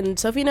Kay and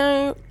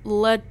Sofina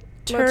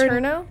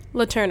Letourneau?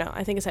 Letourneau,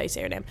 I think is how you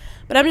say her name.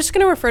 But I'm just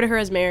gonna refer to her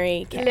as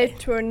Mary Kay.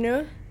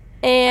 Letourneau.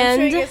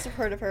 And I'm sure you guys have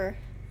heard of her.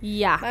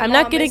 yeah, My I'm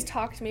mom not gonna. has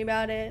talked to me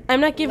about it.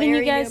 I'm not giving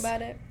Larry you knew guys.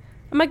 about it.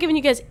 I'm not giving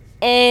you guys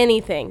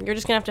anything. You're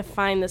just gonna have to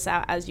find this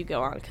out as you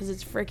go on because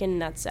it's freaking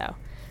nutso.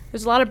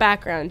 There's a lot of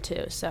background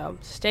too, so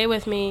stay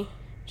with me.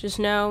 Just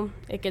know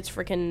it gets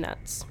freaking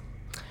nuts.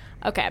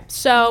 Okay,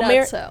 so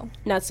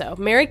Nutso.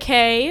 Mary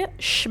Kay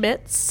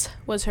Schmitz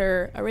was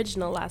her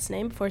original last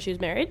name before she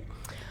was married.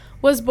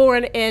 Was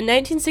born in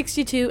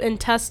 1962 in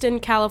Tustin,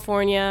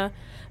 California.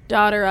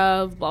 Daughter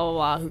of blah blah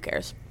blah. Who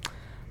cares?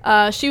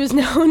 She was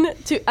known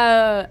to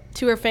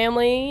her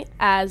family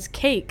as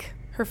Cake.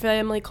 Her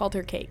family called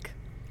her Cake.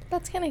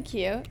 That's kind of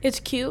cute. It's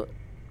cute,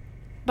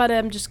 but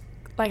I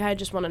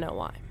just want to know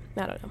why.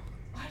 I don't know.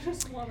 I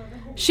just want to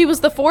know. She was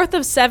the fourth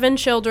of 7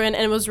 children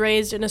and was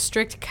raised in a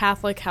strict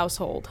Catholic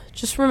household.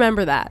 Just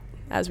remember that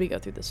as we go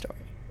through the story.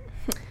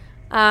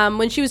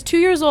 When she was 2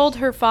 years old,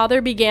 her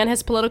father began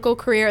his political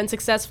career and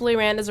successfully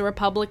ran as a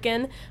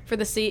Republican for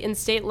the seat in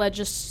state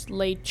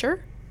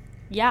legislature.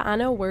 Yeah, I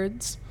know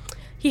words.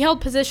 He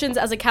held positions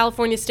as a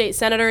California state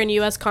senator and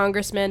U.S.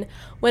 congressman,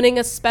 winning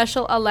a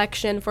special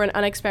election for an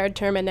unexpired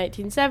term in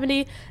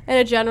 1970 and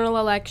a general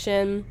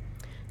election.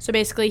 So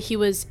basically, he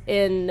was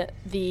in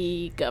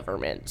the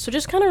government. So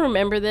just kind of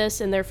remember this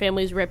and their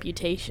family's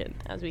reputation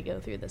as we go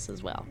through this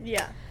as well.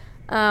 Yeah.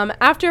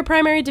 After a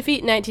primary defeat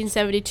in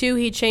 1972,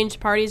 he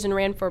changed parties and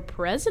ran for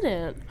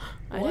president.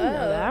 I didn't know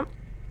Whoa. that.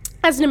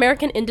 As an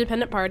American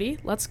Independent Party,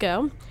 let's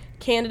go,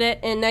 candidate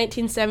in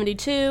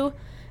 1972.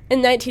 In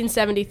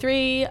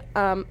 1973,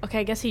 okay,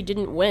 I guess he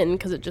didn't win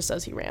because it just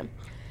says he ran.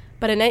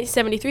 But in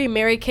 1973,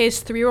 Mary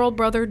Kay's 3-year-old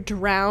brother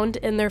drowned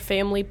in their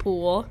family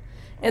pool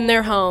in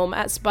their home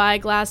at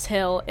Spyglass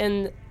Hill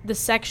in the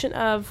section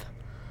of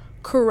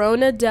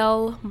Corona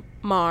del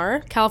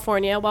Mar,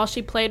 California, while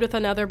she played with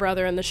another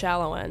brother in the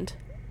shallow end.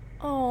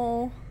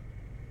 Oh.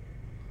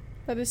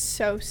 That is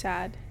so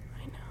sad.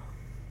 I know.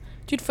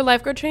 Dude, for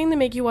lifeguard training, they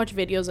make you watch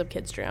videos of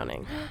kids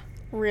drowning.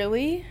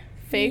 Really?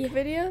 Fake Yeah.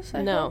 videos?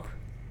 I No. hope.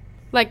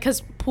 Like,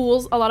 because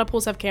a lot of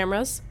pools have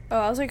cameras. Oh,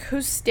 I was like,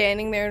 who's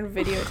standing there and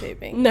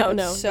videotaping? No,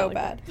 That's so not like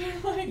bad.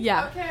 Like,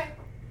 Yeah. Okay.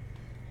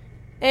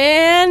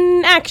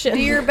 And action.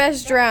 Do your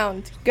best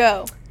drowned.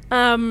 Go.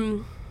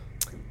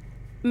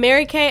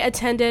 Mary Kay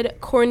attended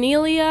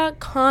Cornelia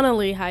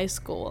Connolly High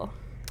School,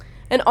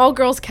 an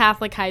all-girls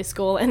Catholic high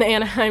school in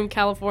Anaheim,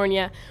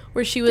 California,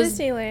 where she was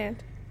Disneyland.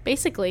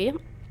 basically,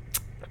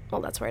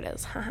 well, that's where it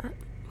is,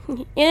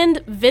 and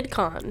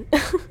VidCon,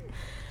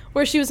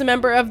 where she was a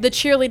member of the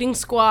cheerleading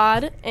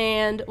squad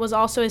and was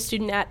also a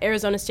student at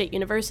Arizona State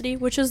University,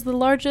 which is the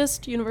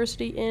largest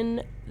university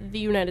in the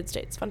United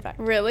States. Fun fact.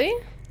 Really?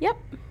 Yep.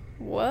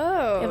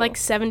 Whoa. They have like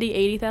 70,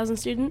 80,000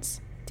 students.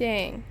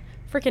 Dang.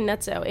 Freaking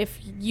nutso. If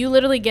you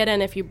literally get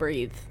in if you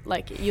breathe.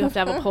 Like, you have to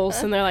have a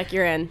pulse, and they're like,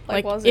 you're in.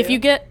 Like Like, Wazoo. if you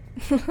get,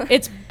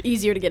 it's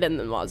easier to get in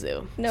than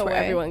Wazoo. No It's where way.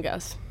 everyone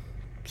goes.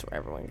 It's where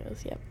everyone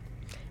goes, yep.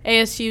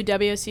 ASU,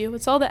 WSU,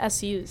 it's all the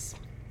SUs.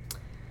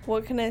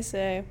 What can I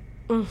say?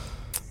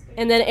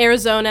 And then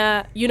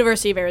Arizona,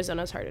 University of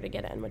Arizona is harder to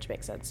get in, which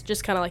makes sense.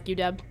 Just kind of like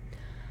UW.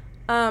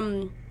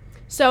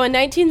 So in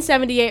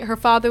 1978, her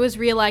father was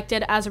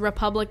reelected as a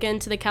Republican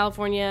to the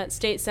California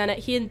State Senate.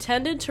 He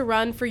intended to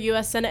run for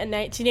U.S. Senate in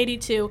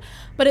 1982,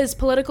 but his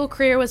political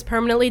career was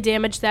permanently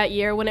damaged that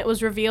year when it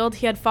was revealed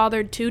he had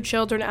fathered 2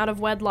 children out of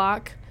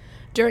wedlock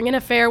during an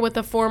affair with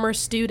a former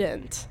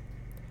student.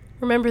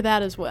 Remember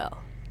that as well.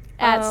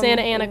 At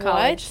Santa Ana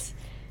College. What?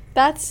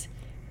 That's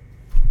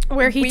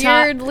Where he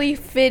taught... weirdly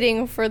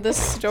fitting for the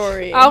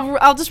story.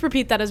 I'll just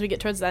repeat that as we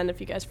get towards the end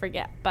if you guys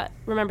forget, but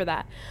remember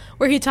that.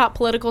 Where he taught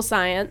political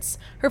science.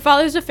 Her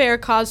father's affair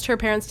caused her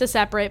parents to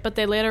separate, but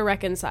they later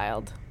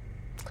reconciled.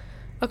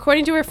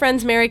 According to her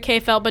friends, Mary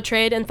Kay felt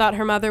betrayed and thought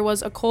her mother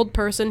was a cold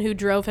person who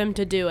drove him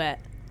to do it.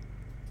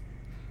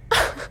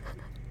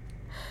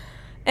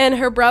 And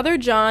her brother,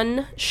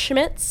 John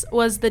Schmitz,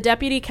 was the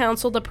deputy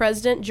counsel to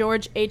President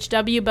George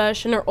H.W.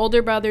 Bush, and her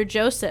older brother,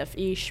 Joseph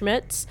E.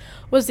 Schmitz,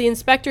 was the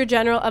inspector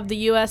general of the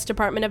U.S.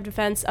 Department of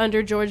Defense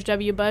under George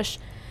W. Bush,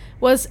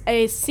 was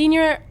a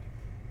senior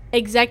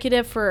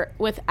executive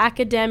with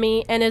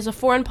Academy, and is a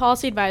foreign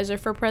policy advisor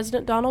for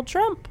President Donald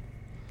Trump.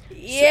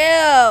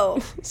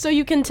 Ew. So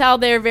you can tell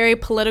they're a very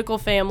political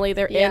family.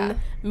 They're Yeah. in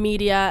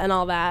media and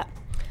all that.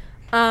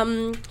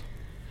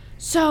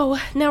 So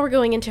now we're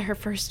going into her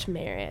first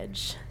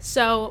marriage.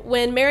 So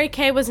when Mary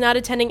Kay was not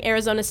attending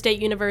Arizona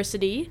State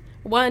University,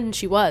 when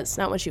she was,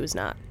 not when she was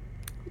not.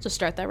 I'll just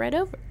start that right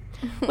over.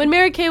 When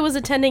Mary Kay was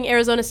attending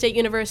Arizona State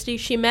University,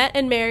 she met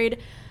and married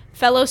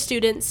fellow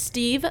student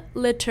Steve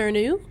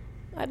Letourneau,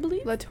 I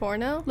believe.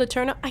 Letourneau?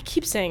 Letourneau. I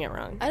keep saying it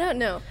wrong. I don't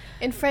know.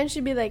 In French,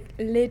 it'd be like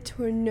Le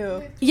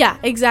Tourneau. Yeah,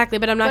 exactly.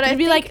 But I'm not But going I to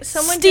be think like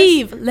someone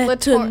Steve just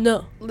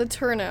Letourneau.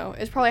 Letourneau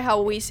is probably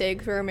how we say it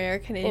 'cause we're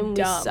American and, And we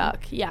dumb. suck.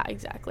 Yeah,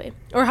 exactly.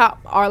 Or how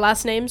our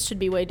last names should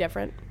be way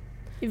different.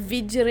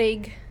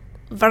 Vidrig.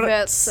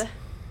 Verts.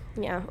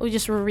 Yeah, we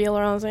just reveal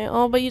our own saying,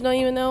 oh, but you don't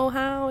even know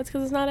how. It's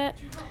because it's not it.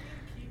 Do you want me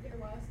to keep your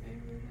last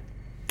name in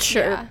it?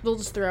 Sure, Yeah. we'll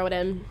just throw it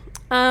in.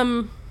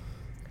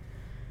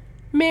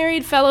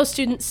 Married fellow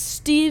student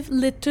Steve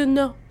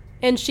Letourneau,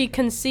 and she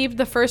conceived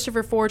the first of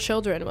her 4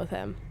 children with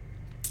him.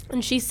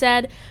 And she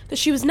said that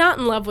she was not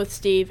in love with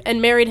Steve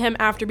and married him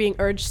after being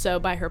urged so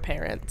by her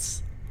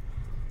parents.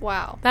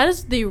 Wow. That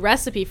is the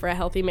recipe for a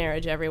healthy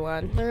marriage,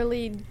 everyone.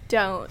 Literally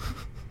don't.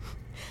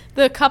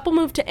 The couple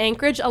moved to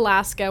Anchorage,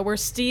 Alaska, where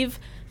Steve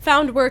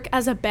found work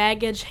as a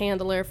baggage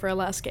handler for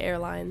Alaska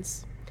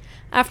Airlines.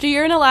 After a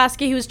year in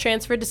Alaska, he was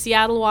transferred to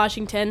Seattle,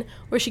 Washington,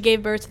 where she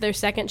gave birth to their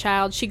second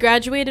child. She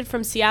graduated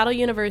from Seattle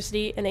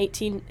University in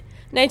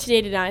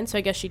 1989, so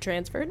I guess she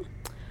transferred.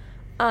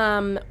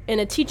 In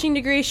a teaching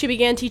degree, she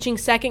began teaching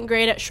 2nd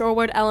grade at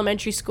Shorewood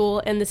Elementary School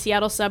in the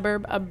Seattle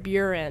suburb of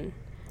Burien.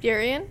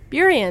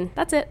 Burien,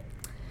 that's it.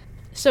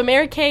 So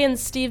Mary Kay and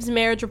Steve's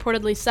marriage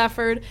reportedly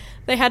suffered.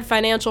 They had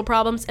financial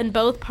problems, and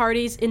both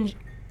parties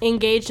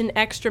engaged in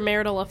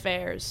extramarital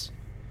affairs.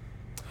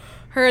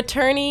 Her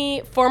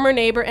attorney, former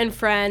neighbor, and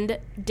friend,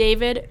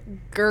 David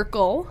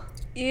Gerkel,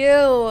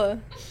 Ew.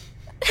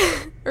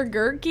 or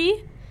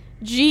Gerke,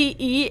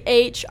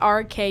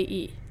 Gehrke,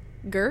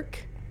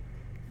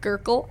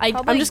 Gerkel. I'm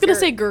Probably just going to Gerk.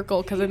 say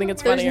Gerkel because I think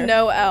it's There's funnier.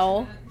 no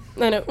L.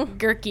 No,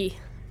 Gerke.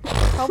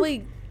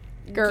 Probably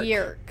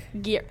Gerk.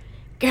 Gierk.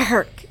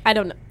 Gerk. I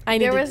don't know. I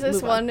need There to was this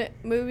move on. one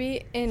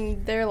movie,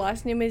 and their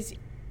last name is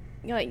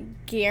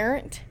like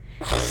Garrett.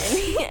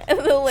 And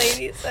the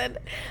lady said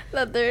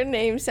that their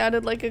name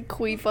sounded like a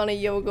queef on a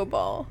yoga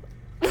ball.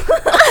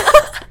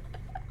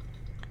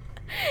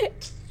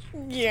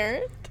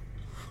 Garrett.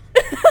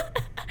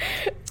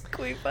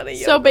 Queef on a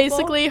yoga So ball.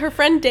 basically, her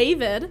friend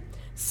David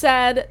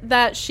said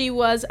that she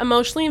was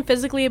emotionally and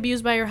physically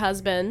abused by her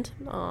husband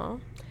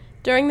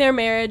during their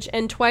marriage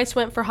and twice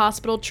went for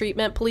hospital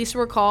treatment. Police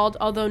were called,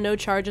 although no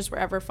charges were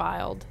ever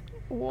filed.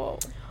 Whoa.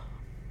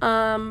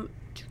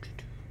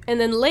 And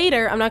then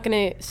later, I'm not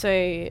going to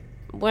say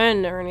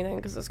when or anything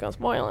because it's going to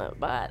spoil it,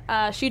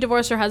 but she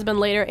divorced her husband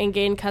later and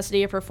gained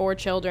custody of her 4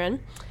 children.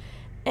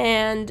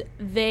 And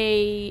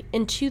they,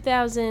 in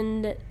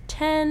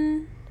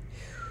 2010,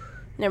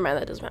 never mind,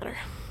 that doesn't matter.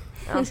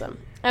 Awesome.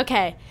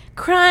 Okay,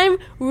 crime,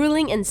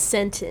 ruling, and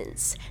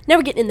sentence. Now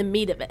we're getting in the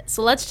meat of it.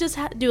 So let's just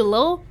do a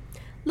little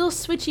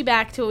switchy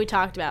back to what we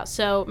talked about.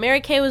 So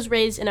Mary Kay was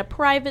raised in a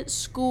private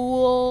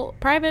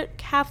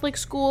Catholic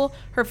school.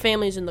 Her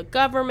family's in the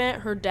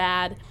government. Her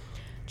dad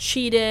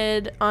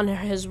cheated on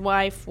his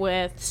wife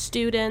with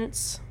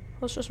students.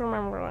 Let's just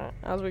remember that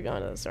as we go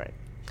into the story.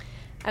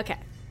 Okay.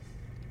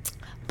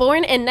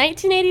 Born in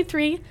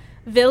 1983,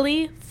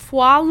 Vili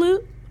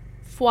Fualu.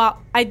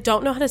 I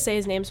don't know how to say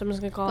his name, so I'm just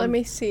going to call him. Let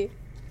me see.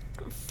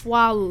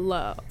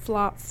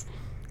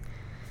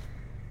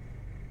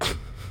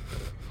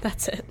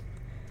 That's it.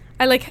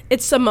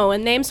 It's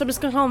Samoan name, so I'm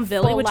just going to call him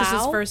Vili, which is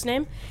his first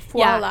name. Fualau?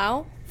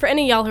 Yeah. For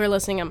any of y'all who are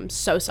listening, I'm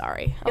so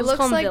sorry. It looks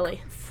like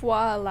Vili.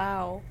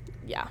 Fualau.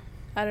 Yeah.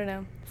 I don't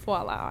know.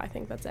 Fualau, I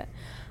think that's it.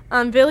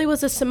 Vili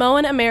was a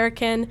Samoan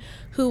American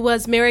who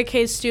was Mary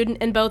Kay's student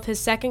in both his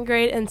 2nd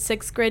grade and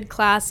 6th grade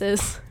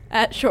classes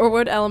at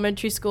Shorewood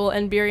Elementary School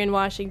in Burien,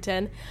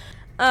 Washington.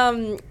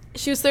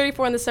 She was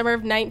 34 in the summer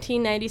of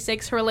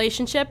 1996. Her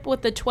relationship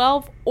with the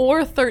 12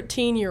 or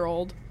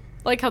 13-year-old,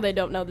 like how they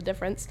don't know the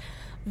difference,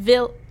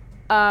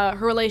 her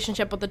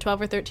relationship with the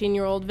 12 or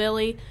 13-year-old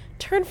Vili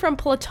turned from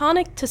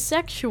platonic to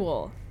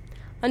sexual.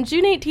 On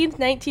June 18th,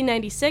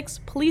 1996,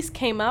 police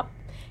came up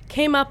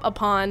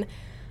upon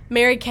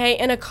Mary Kay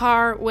in a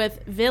car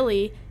with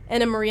Vili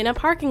in a marina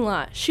parking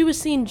lot. She was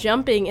seen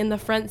jumping in the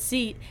front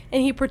seat,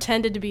 and he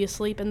pretended to be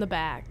asleep in the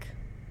back.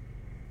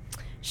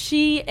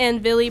 She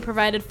and Vili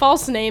provided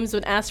false names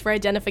when asked for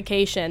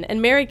identification, and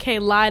Mary Kay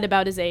lied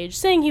about his age,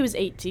 saying he was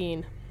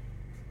 18.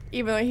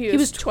 Even though he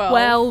was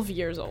 12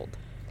 years old.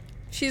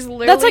 She's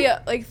literally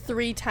like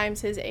 3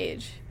 times his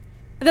age.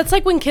 That's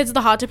like when kids at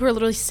the hot tub are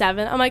literally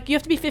 7. I'm like, you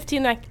have to be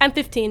 15. Like, I'm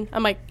 15.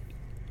 I'm like,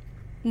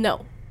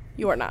 no,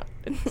 you are not.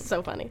 It's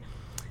so funny.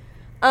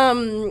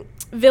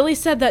 Vili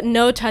said that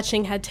no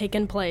touching had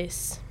taken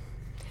place.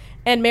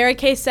 And Mary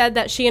Kay said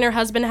that she and her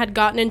husband had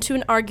gotten into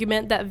an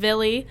argument, that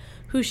Vili,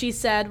 who she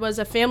said was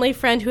a family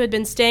friend who had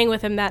been staying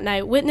with him that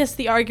night, witnessed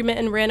the argument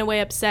and ran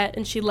away upset,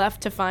 and she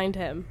left to find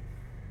him.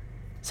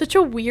 Such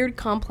a weird,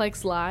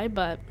 complex lie,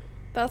 but...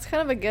 That's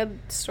kind of a good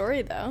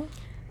story, though.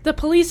 The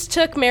police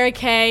took Mary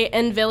Kay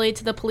and Vili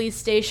to the police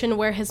station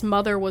where his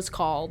mother was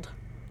called.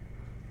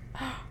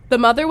 The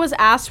mother was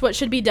asked what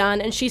should be done,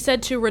 and she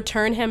said to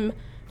return him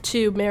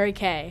to Mary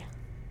Kay.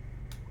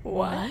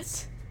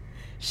 What?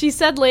 She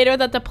said later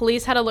that the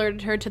police had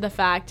alerted her to the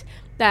fact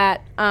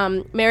that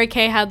Mary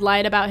Kay had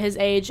lied about his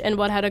age and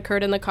what had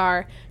occurred in the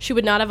car. She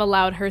would not have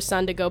allowed her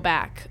son to go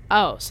back.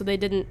 Oh, so they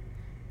didn't...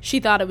 She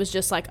thought it was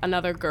just, like,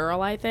 another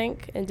girl, I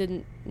think, and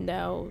didn't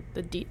know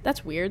the...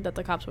 That's weird that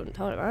the cops wouldn't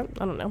tell her that.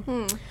 I don't know.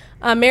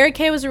 Mary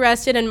Kay was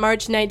arrested in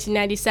March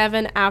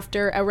 1997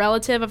 after a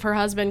relative of her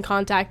husband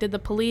contacted the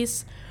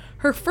police.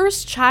 Her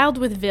first child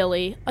with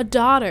Vili, a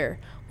daughter,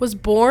 was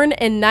born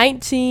in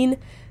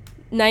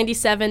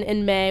 1997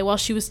 in May while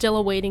she was still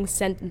awaiting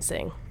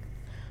sentencing.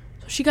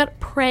 So she got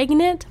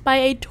pregnant by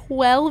a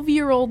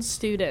 12-year-old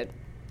student.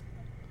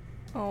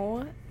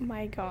 Oh,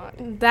 my God.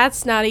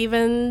 That's not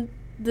even...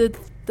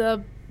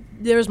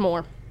 There's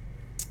more.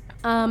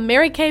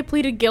 Mary Kay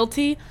pleaded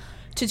guilty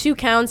to 2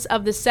 counts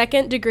of the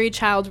 2nd-degree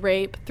child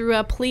rape. Through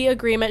a plea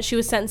agreement, she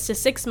was sentenced to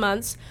 6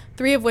 months,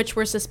 3 of which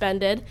were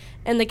suspended,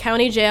 in the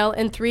county jail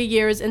and 3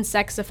 years in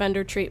sex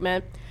offender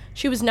treatment.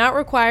 She was not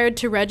required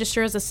to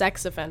register as a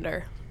sex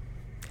offender.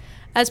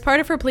 As part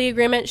of her plea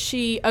agreement,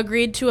 she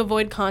agreed to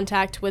avoid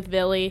contact with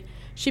Vili.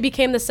 She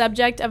became the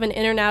subject of an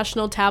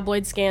international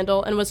tabloid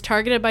scandal and was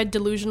targeted by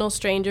delusional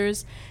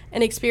strangers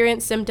and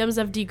experienced symptoms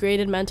of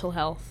degraded mental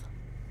health.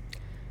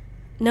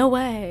 No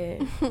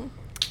way.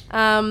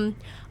 On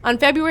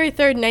February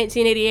 3rd,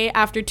 1988,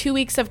 after 2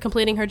 weeks of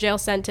completing her jail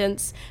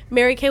sentence,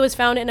 Mary Kay was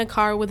found in a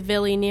car with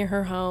Vili near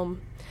her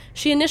home.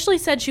 She initially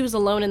said she was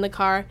alone in the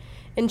car,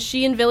 and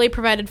she and Vili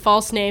provided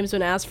false names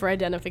when asked for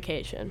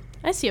identification.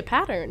 I see a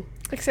pattern.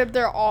 Except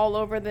they're all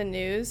over the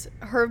news.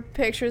 Her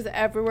pictures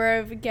everywhere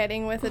of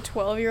getting with a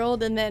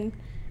 12-year-old, and then,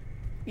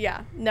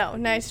 yeah, no,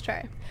 nice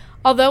try.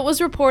 Although it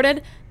was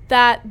reported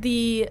that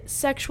the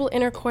sexual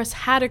intercourse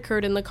had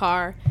occurred in the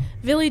car,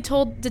 Vili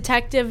told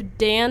Detective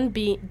Dane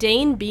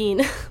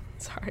Bean,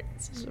 sorry,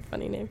 it's such a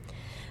funny name,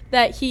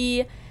 that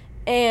he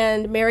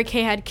and Mary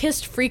Kay had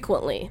kissed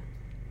frequently,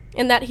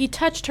 and that he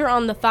touched her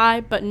on the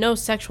thigh, but no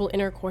sexual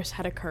intercourse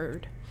had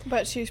occurred.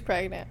 But she's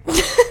pregnant.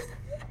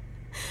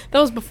 That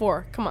was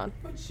before. Come on.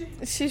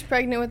 She's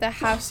pregnant with a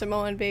half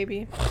Samoan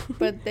baby,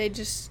 but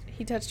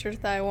he touched her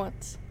thigh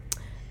once.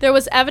 There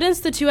was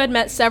evidence the two had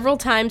met several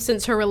times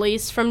since her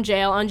release from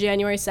jail on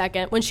January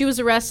 2nd. When she was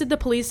arrested, the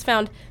police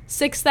found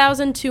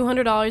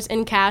 $6,200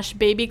 in cash,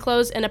 baby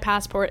clothes, and a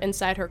passport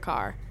inside her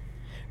car.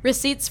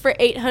 Receipts for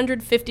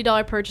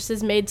 $850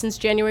 purchases made since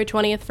January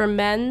 20th for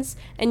men's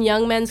and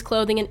young men's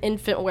clothing and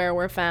infant wear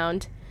were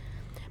found.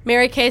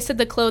 Mary Kay said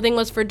the money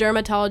was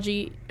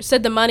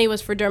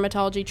for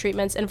dermatology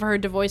treatments and for her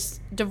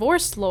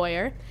divorce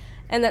lawyer,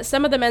 and that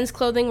some of the men's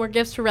clothing were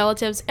gifts for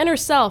relatives and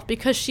herself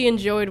because she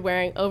enjoyed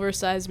wearing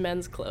oversized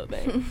men's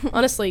clothing.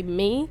 Honestly,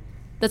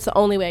 that's the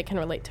only way I can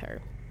relate to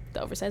her,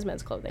 the oversized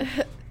men's clothing.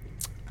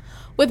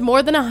 With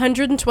more than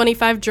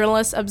 125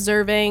 journalists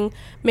observing,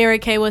 Mary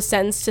Kay was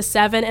sentenced to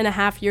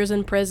 7.5 years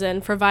in prison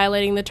for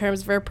violating the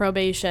terms of her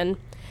probation.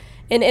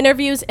 In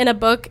interviews in a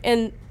book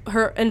and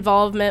her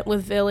involvement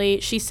with Billy,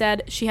 she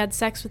said she had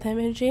sex with him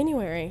in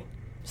January.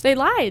 So they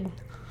lied.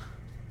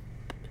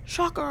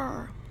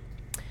 Shocker.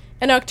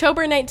 In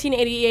October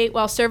 1988,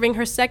 while serving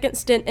her second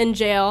stint in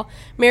jail,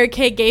 Mary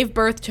Kay gave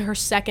birth to her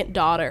second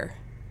daughter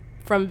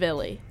from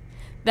Billy.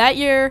 That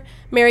year,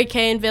 Mary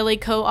Kay and Billy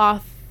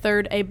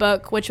co-authored a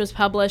book which was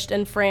published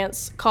in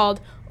France called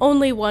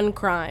Only One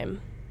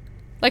Crime.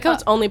 Like how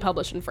it's only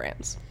published in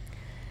France.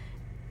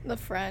 The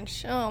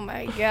French. Oh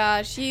my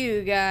gosh,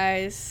 you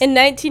guys. In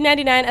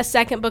 1999, a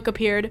second book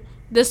appeared,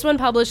 this one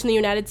published in the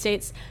United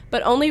States,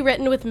 but only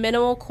written with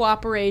minimal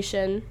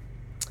cooperation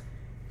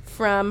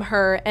from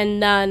her and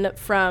none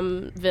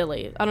from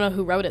Billy. I don't know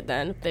who wrote it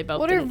then. They both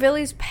What didn't. are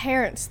Billy's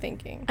parents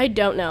thinking? I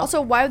don't know.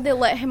 Also, why would they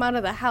let him out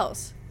of the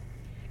house?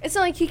 It's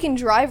not like he can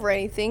drive or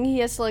anything. He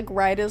has to, like,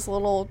 ride his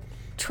little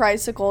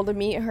tricycle to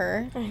meet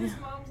her. His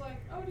mom's like,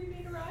 oh, do you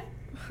need a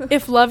ride?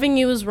 If Loving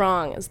You Is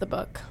Wrong is the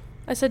book.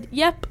 I said,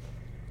 yep.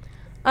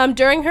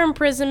 During her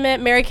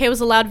imprisonment, Mary Kay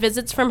was allowed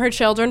visits from her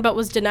children, but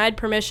was denied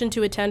permission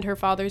to attend her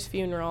father's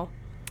funeral.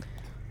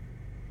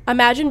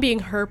 Imagine being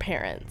her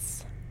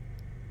parents.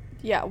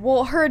 Yeah,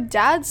 well, her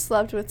dad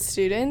slept with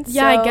students.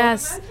 Yeah, so I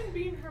guess. Imagine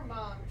being her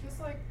mom.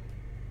 Just like,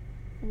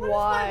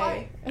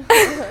 Why?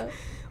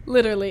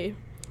 Literally.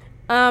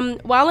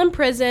 While in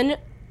prison,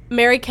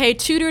 Mary Kay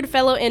tutored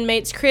fellow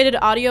inmates, created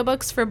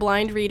audiobooks for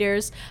blind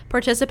readers,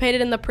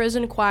 participated in the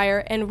prison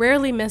choir, and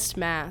rarely missed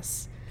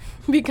mass.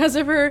 Because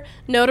of her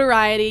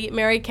notoriety,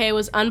 Mary Kay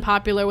was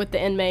unpopular with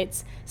the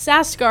inmates,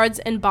 sassed guards,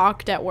 and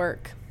balked at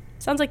work.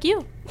 Sounds like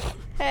you.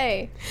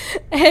 Hey.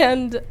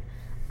 And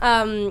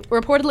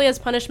reportedly as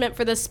punishment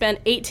for this, spent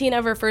 18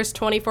 of her first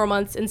 24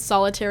 months in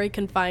solitary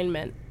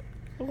confinement.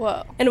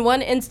 Whoa. In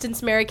one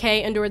instance, Mary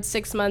Kay endured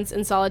 6 months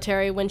in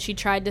solitary when she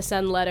tried to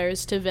send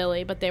letters to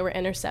Billy, but they were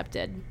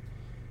intercepted.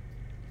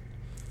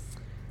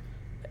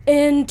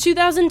 In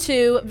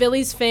 2002,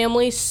 Billy's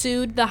family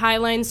sued the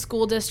Highline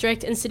School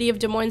District and City of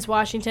Des Moines,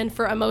 Washington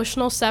for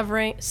emotional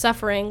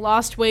suffering,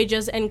 lost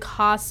wages, and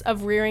costs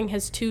of rearing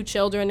his 2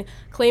 children,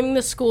 claiming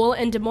the school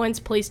and Des Moines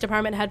Police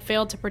Department had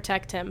failed to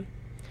protect him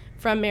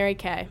from Mary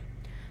Kay.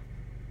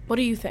 What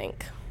do you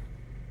think?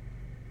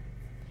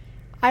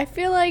 I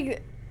feel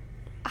like,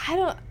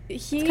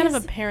 he's It's kind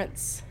of a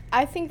parent's.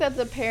 I think that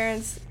the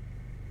parents,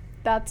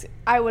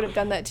 I would have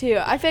done that too.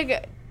 I think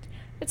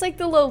it's like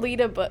the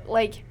Lolita book,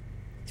 like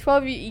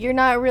 12, you're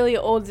not really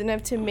old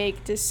enough to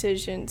make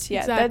decisions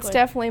yet. Exactly. That's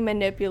definitely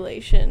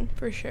manipulation.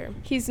 For sure.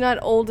 He's not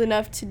old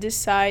enough to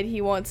decide he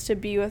wants to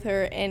be with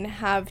her and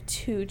have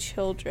 2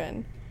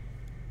 children.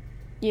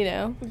 You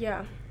know?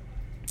 Yeah.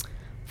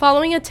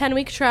 Following a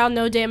 10-week trial,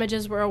 no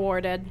damages were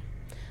awarded.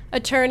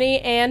 Attorney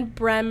Ann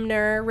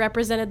Bremner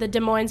represented the Des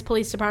Moines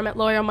Police Department.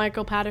 Lawyer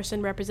Michael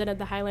Patterson represented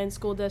the Highline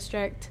School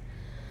District.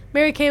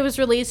 Mary Kay was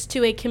released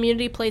to a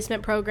community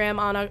placement program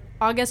on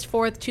August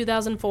 4th,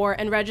 2004,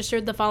 and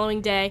registered the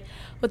following day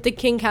with the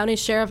King County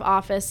Sheriff's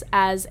Office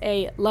as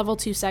a Level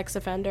 2 sex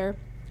offender.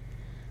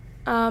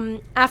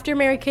 After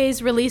Mary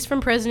Kay's release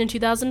from prison in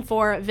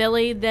 2004,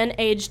 Billy, then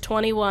aged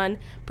 21,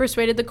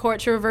 persuaded the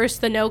court to reverse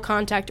the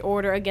no-contact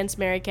order against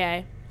Mary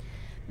Kay.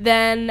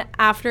 Then,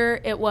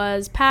 after it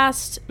was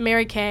passed,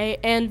 Mary Kay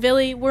and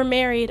Billy were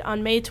married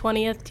on May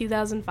 20th,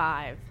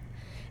 2005,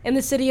 in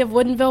the city of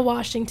Woodinville,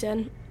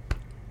 Washington.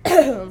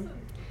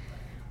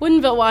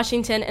 Woodinville,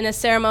 Washington, in a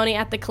ceremony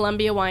at the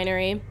Columbia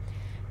Winery.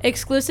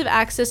 Exclusive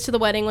access to the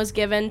wedding was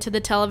given to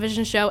the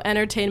television show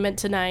Entertainment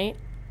Tonight,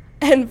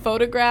 and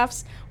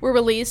photographs were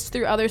released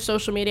through other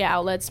social media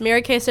outlets.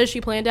 Mary Kay says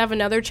she planned to have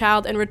another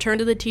child and return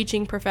to the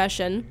teaching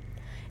profession.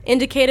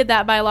 Indicated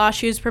that by law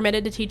she was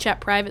permitted to teach at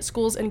private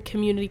schools and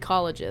community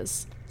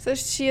colleges. So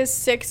she has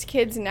 6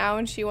 kids now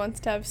and she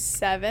wants to have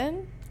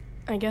 7?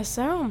 I guess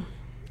so.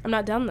 I'm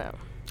not done, though.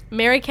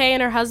 Mary Kay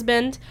and her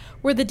husband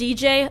were the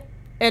DJ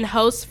and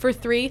hosts for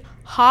 3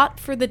 Hot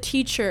for the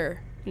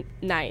Teacher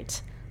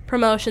night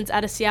promotions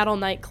at a Seattle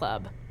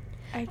nightclub.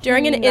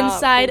 During an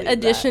Inside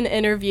Edition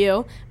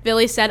interview,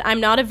 Billy said, "I'm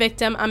not a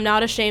victim. I'm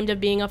not ashamed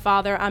of being a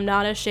father. I'm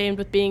not ashamed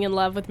with being in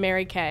love with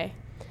Mary Kay."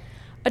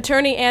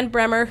 Attorney Ann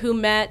Bremner, who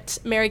met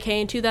Mary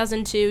Kay in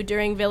 2002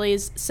 during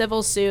Billy's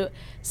civil suit,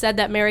 said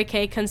that Mary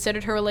Kay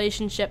considered her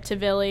relationship to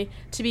Billy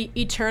to be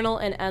eternal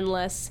and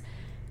endless.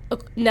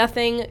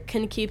 Nothing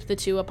can keep the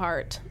two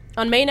apart.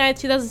 On May 9th,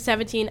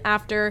 2017,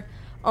 after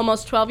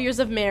almost 12 years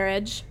of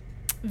marriage,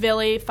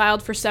 Billy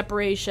filed for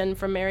separation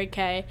from Mary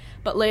Kay,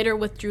 but later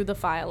withdrew the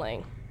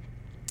filing.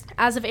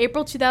 As of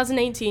April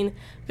 2018,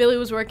 Billy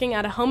was working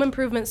at a home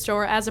improvement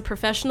store as a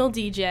professional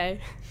DJ,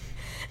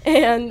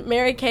 and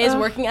Mary Kay is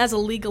working as a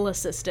legal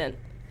assistant.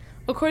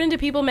 According to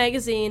People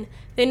magazine,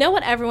 they know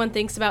what everyone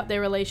thinks about their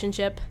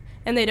relationship,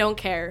 and they don't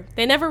care.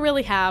 They never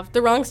really have.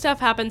 The wrong stuff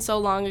happened so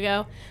long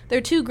ago.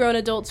 They're two grown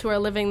adults who are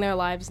living their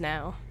lives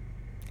now.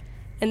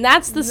 And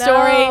that's the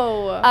story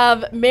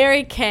of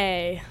Mary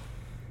Kay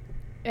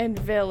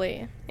And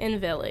Billy. and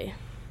Billy.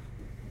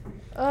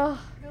 Ugh.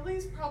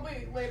 Billy's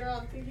probably later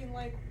on thinking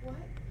like, what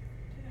did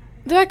I?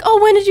 They're like,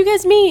 oh, when did you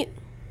guys meet?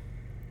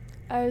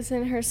 I was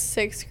in her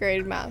 6th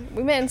grade math.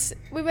 We met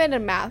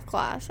in math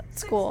class at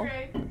school.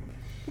 Sixth grade.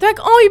 They're like,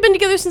 oh, you've been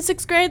together since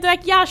 6th grade? They're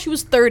like, yeah, she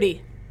was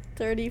 30.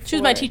 34. She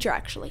was my teacher,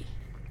 actually.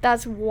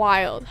 That's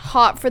wild.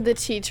 Hot for the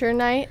teacher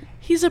night.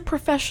 He's a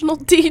professional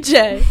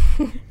DJ.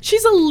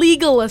 She's a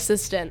legal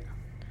assistant.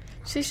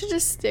 She should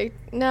just stick.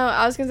 No,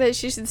 I was going to say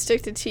she should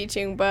stick to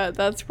teaching, but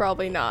that's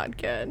probably not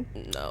good.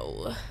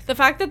 No. The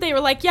fact that they were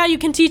like, yeah, you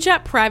can teach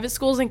at private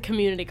schools and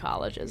community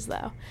colleges,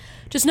 though.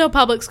 Just no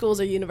public schools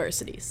or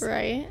universities.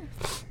 Right?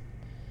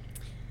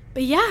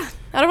 But yeah,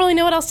 I don't really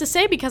know what else to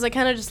say because I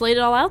kind of just laid it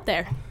all out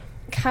there.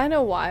 Kind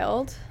of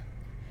wild.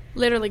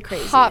 Literally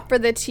crazy. Hot for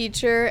the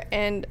teacher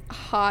and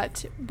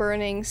hot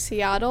burning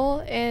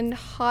Seattle and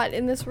hot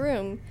in this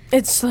room.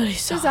 It's literally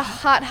so This is a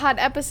hot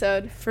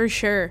episode. for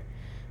sure.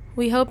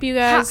 We hope you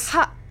guys...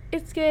 Hot.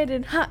 It's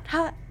getting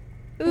hot.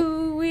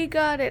 Ooh, we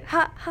got it.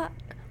 Hot.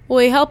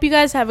 We hope you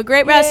guys have a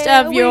great rest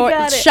Yeah, of we your...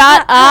 got it.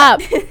 Shut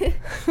Hot. up!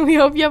 We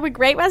hope you have a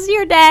great rest of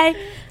your day.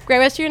 Great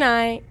rest of your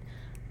night.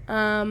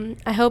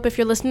 I hope if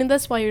you're listening to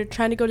this while you're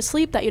trying to go to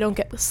sleep that you don't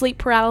get sleep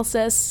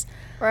paralysis.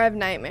 Or have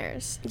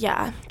nightmares.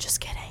 Yeah, just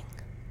kidding.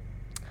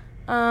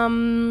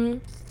 Go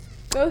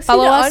see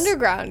Follow the us.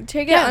 underground.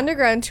 Take Yeah. an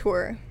underground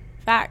tour.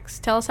 Facts.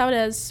 Tell us how it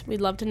is.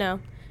 We'd love to know.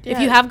 If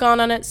Yeah. you have gone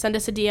on it, send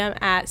us a DM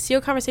at CO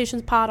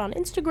Conversations Pod on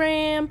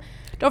Instagram.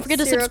 Don't forget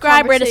to Zero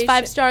subscribe, rate us 5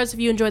 conversation. stars if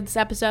you enjoyed this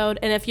episode.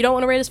 And if you don't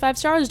want to rate us 5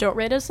 stars, don't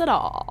rate us at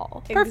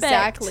all. Perfect.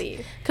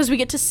 Exactly. Because we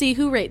get to see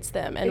who rates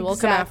them and we'll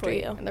come after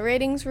you. And the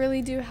ratings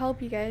really do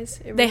help you guys.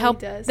 It They really help.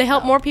 does They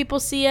help more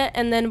people see it,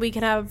 and then we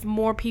can have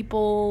more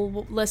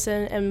people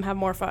listen and have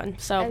more fun.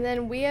 So And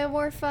then we have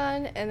more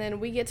fun, and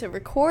then we get to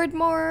record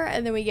more,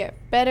 and then we get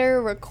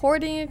better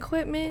recording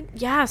equipment.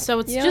 yeah, so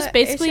it's You know just what?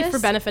 basically It's for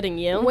just benefiting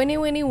you.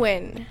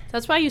 Win.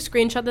 That's why you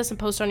screenshot this and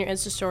post it on your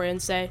Insta story and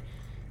say,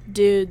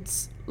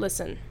 "Dudes,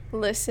 listen."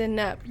 Listen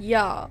up,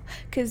 y'all,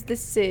 because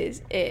this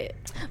is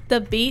it.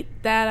 The beat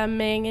that I'm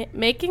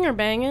making or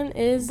banging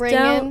is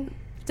Bringing.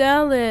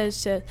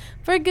 delicious.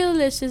 For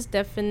delicious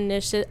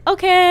definition.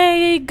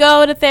 Okay,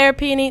 go to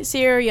therapy and eat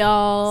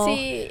cereal.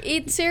 See,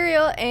 eat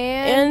cereal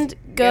and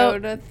go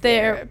to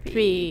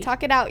therapy.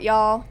 Talk it out,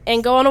 y'all.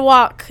 And go on a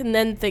walk and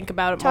then think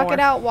about it more. Talk it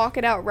out, walk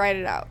it out, write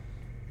it out.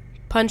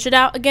 Punch it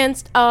out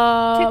against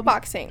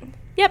Kickboxing.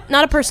 Yep,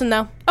 not a person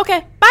though.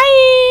 Okay, bye.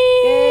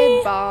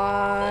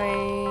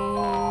 Goodbye.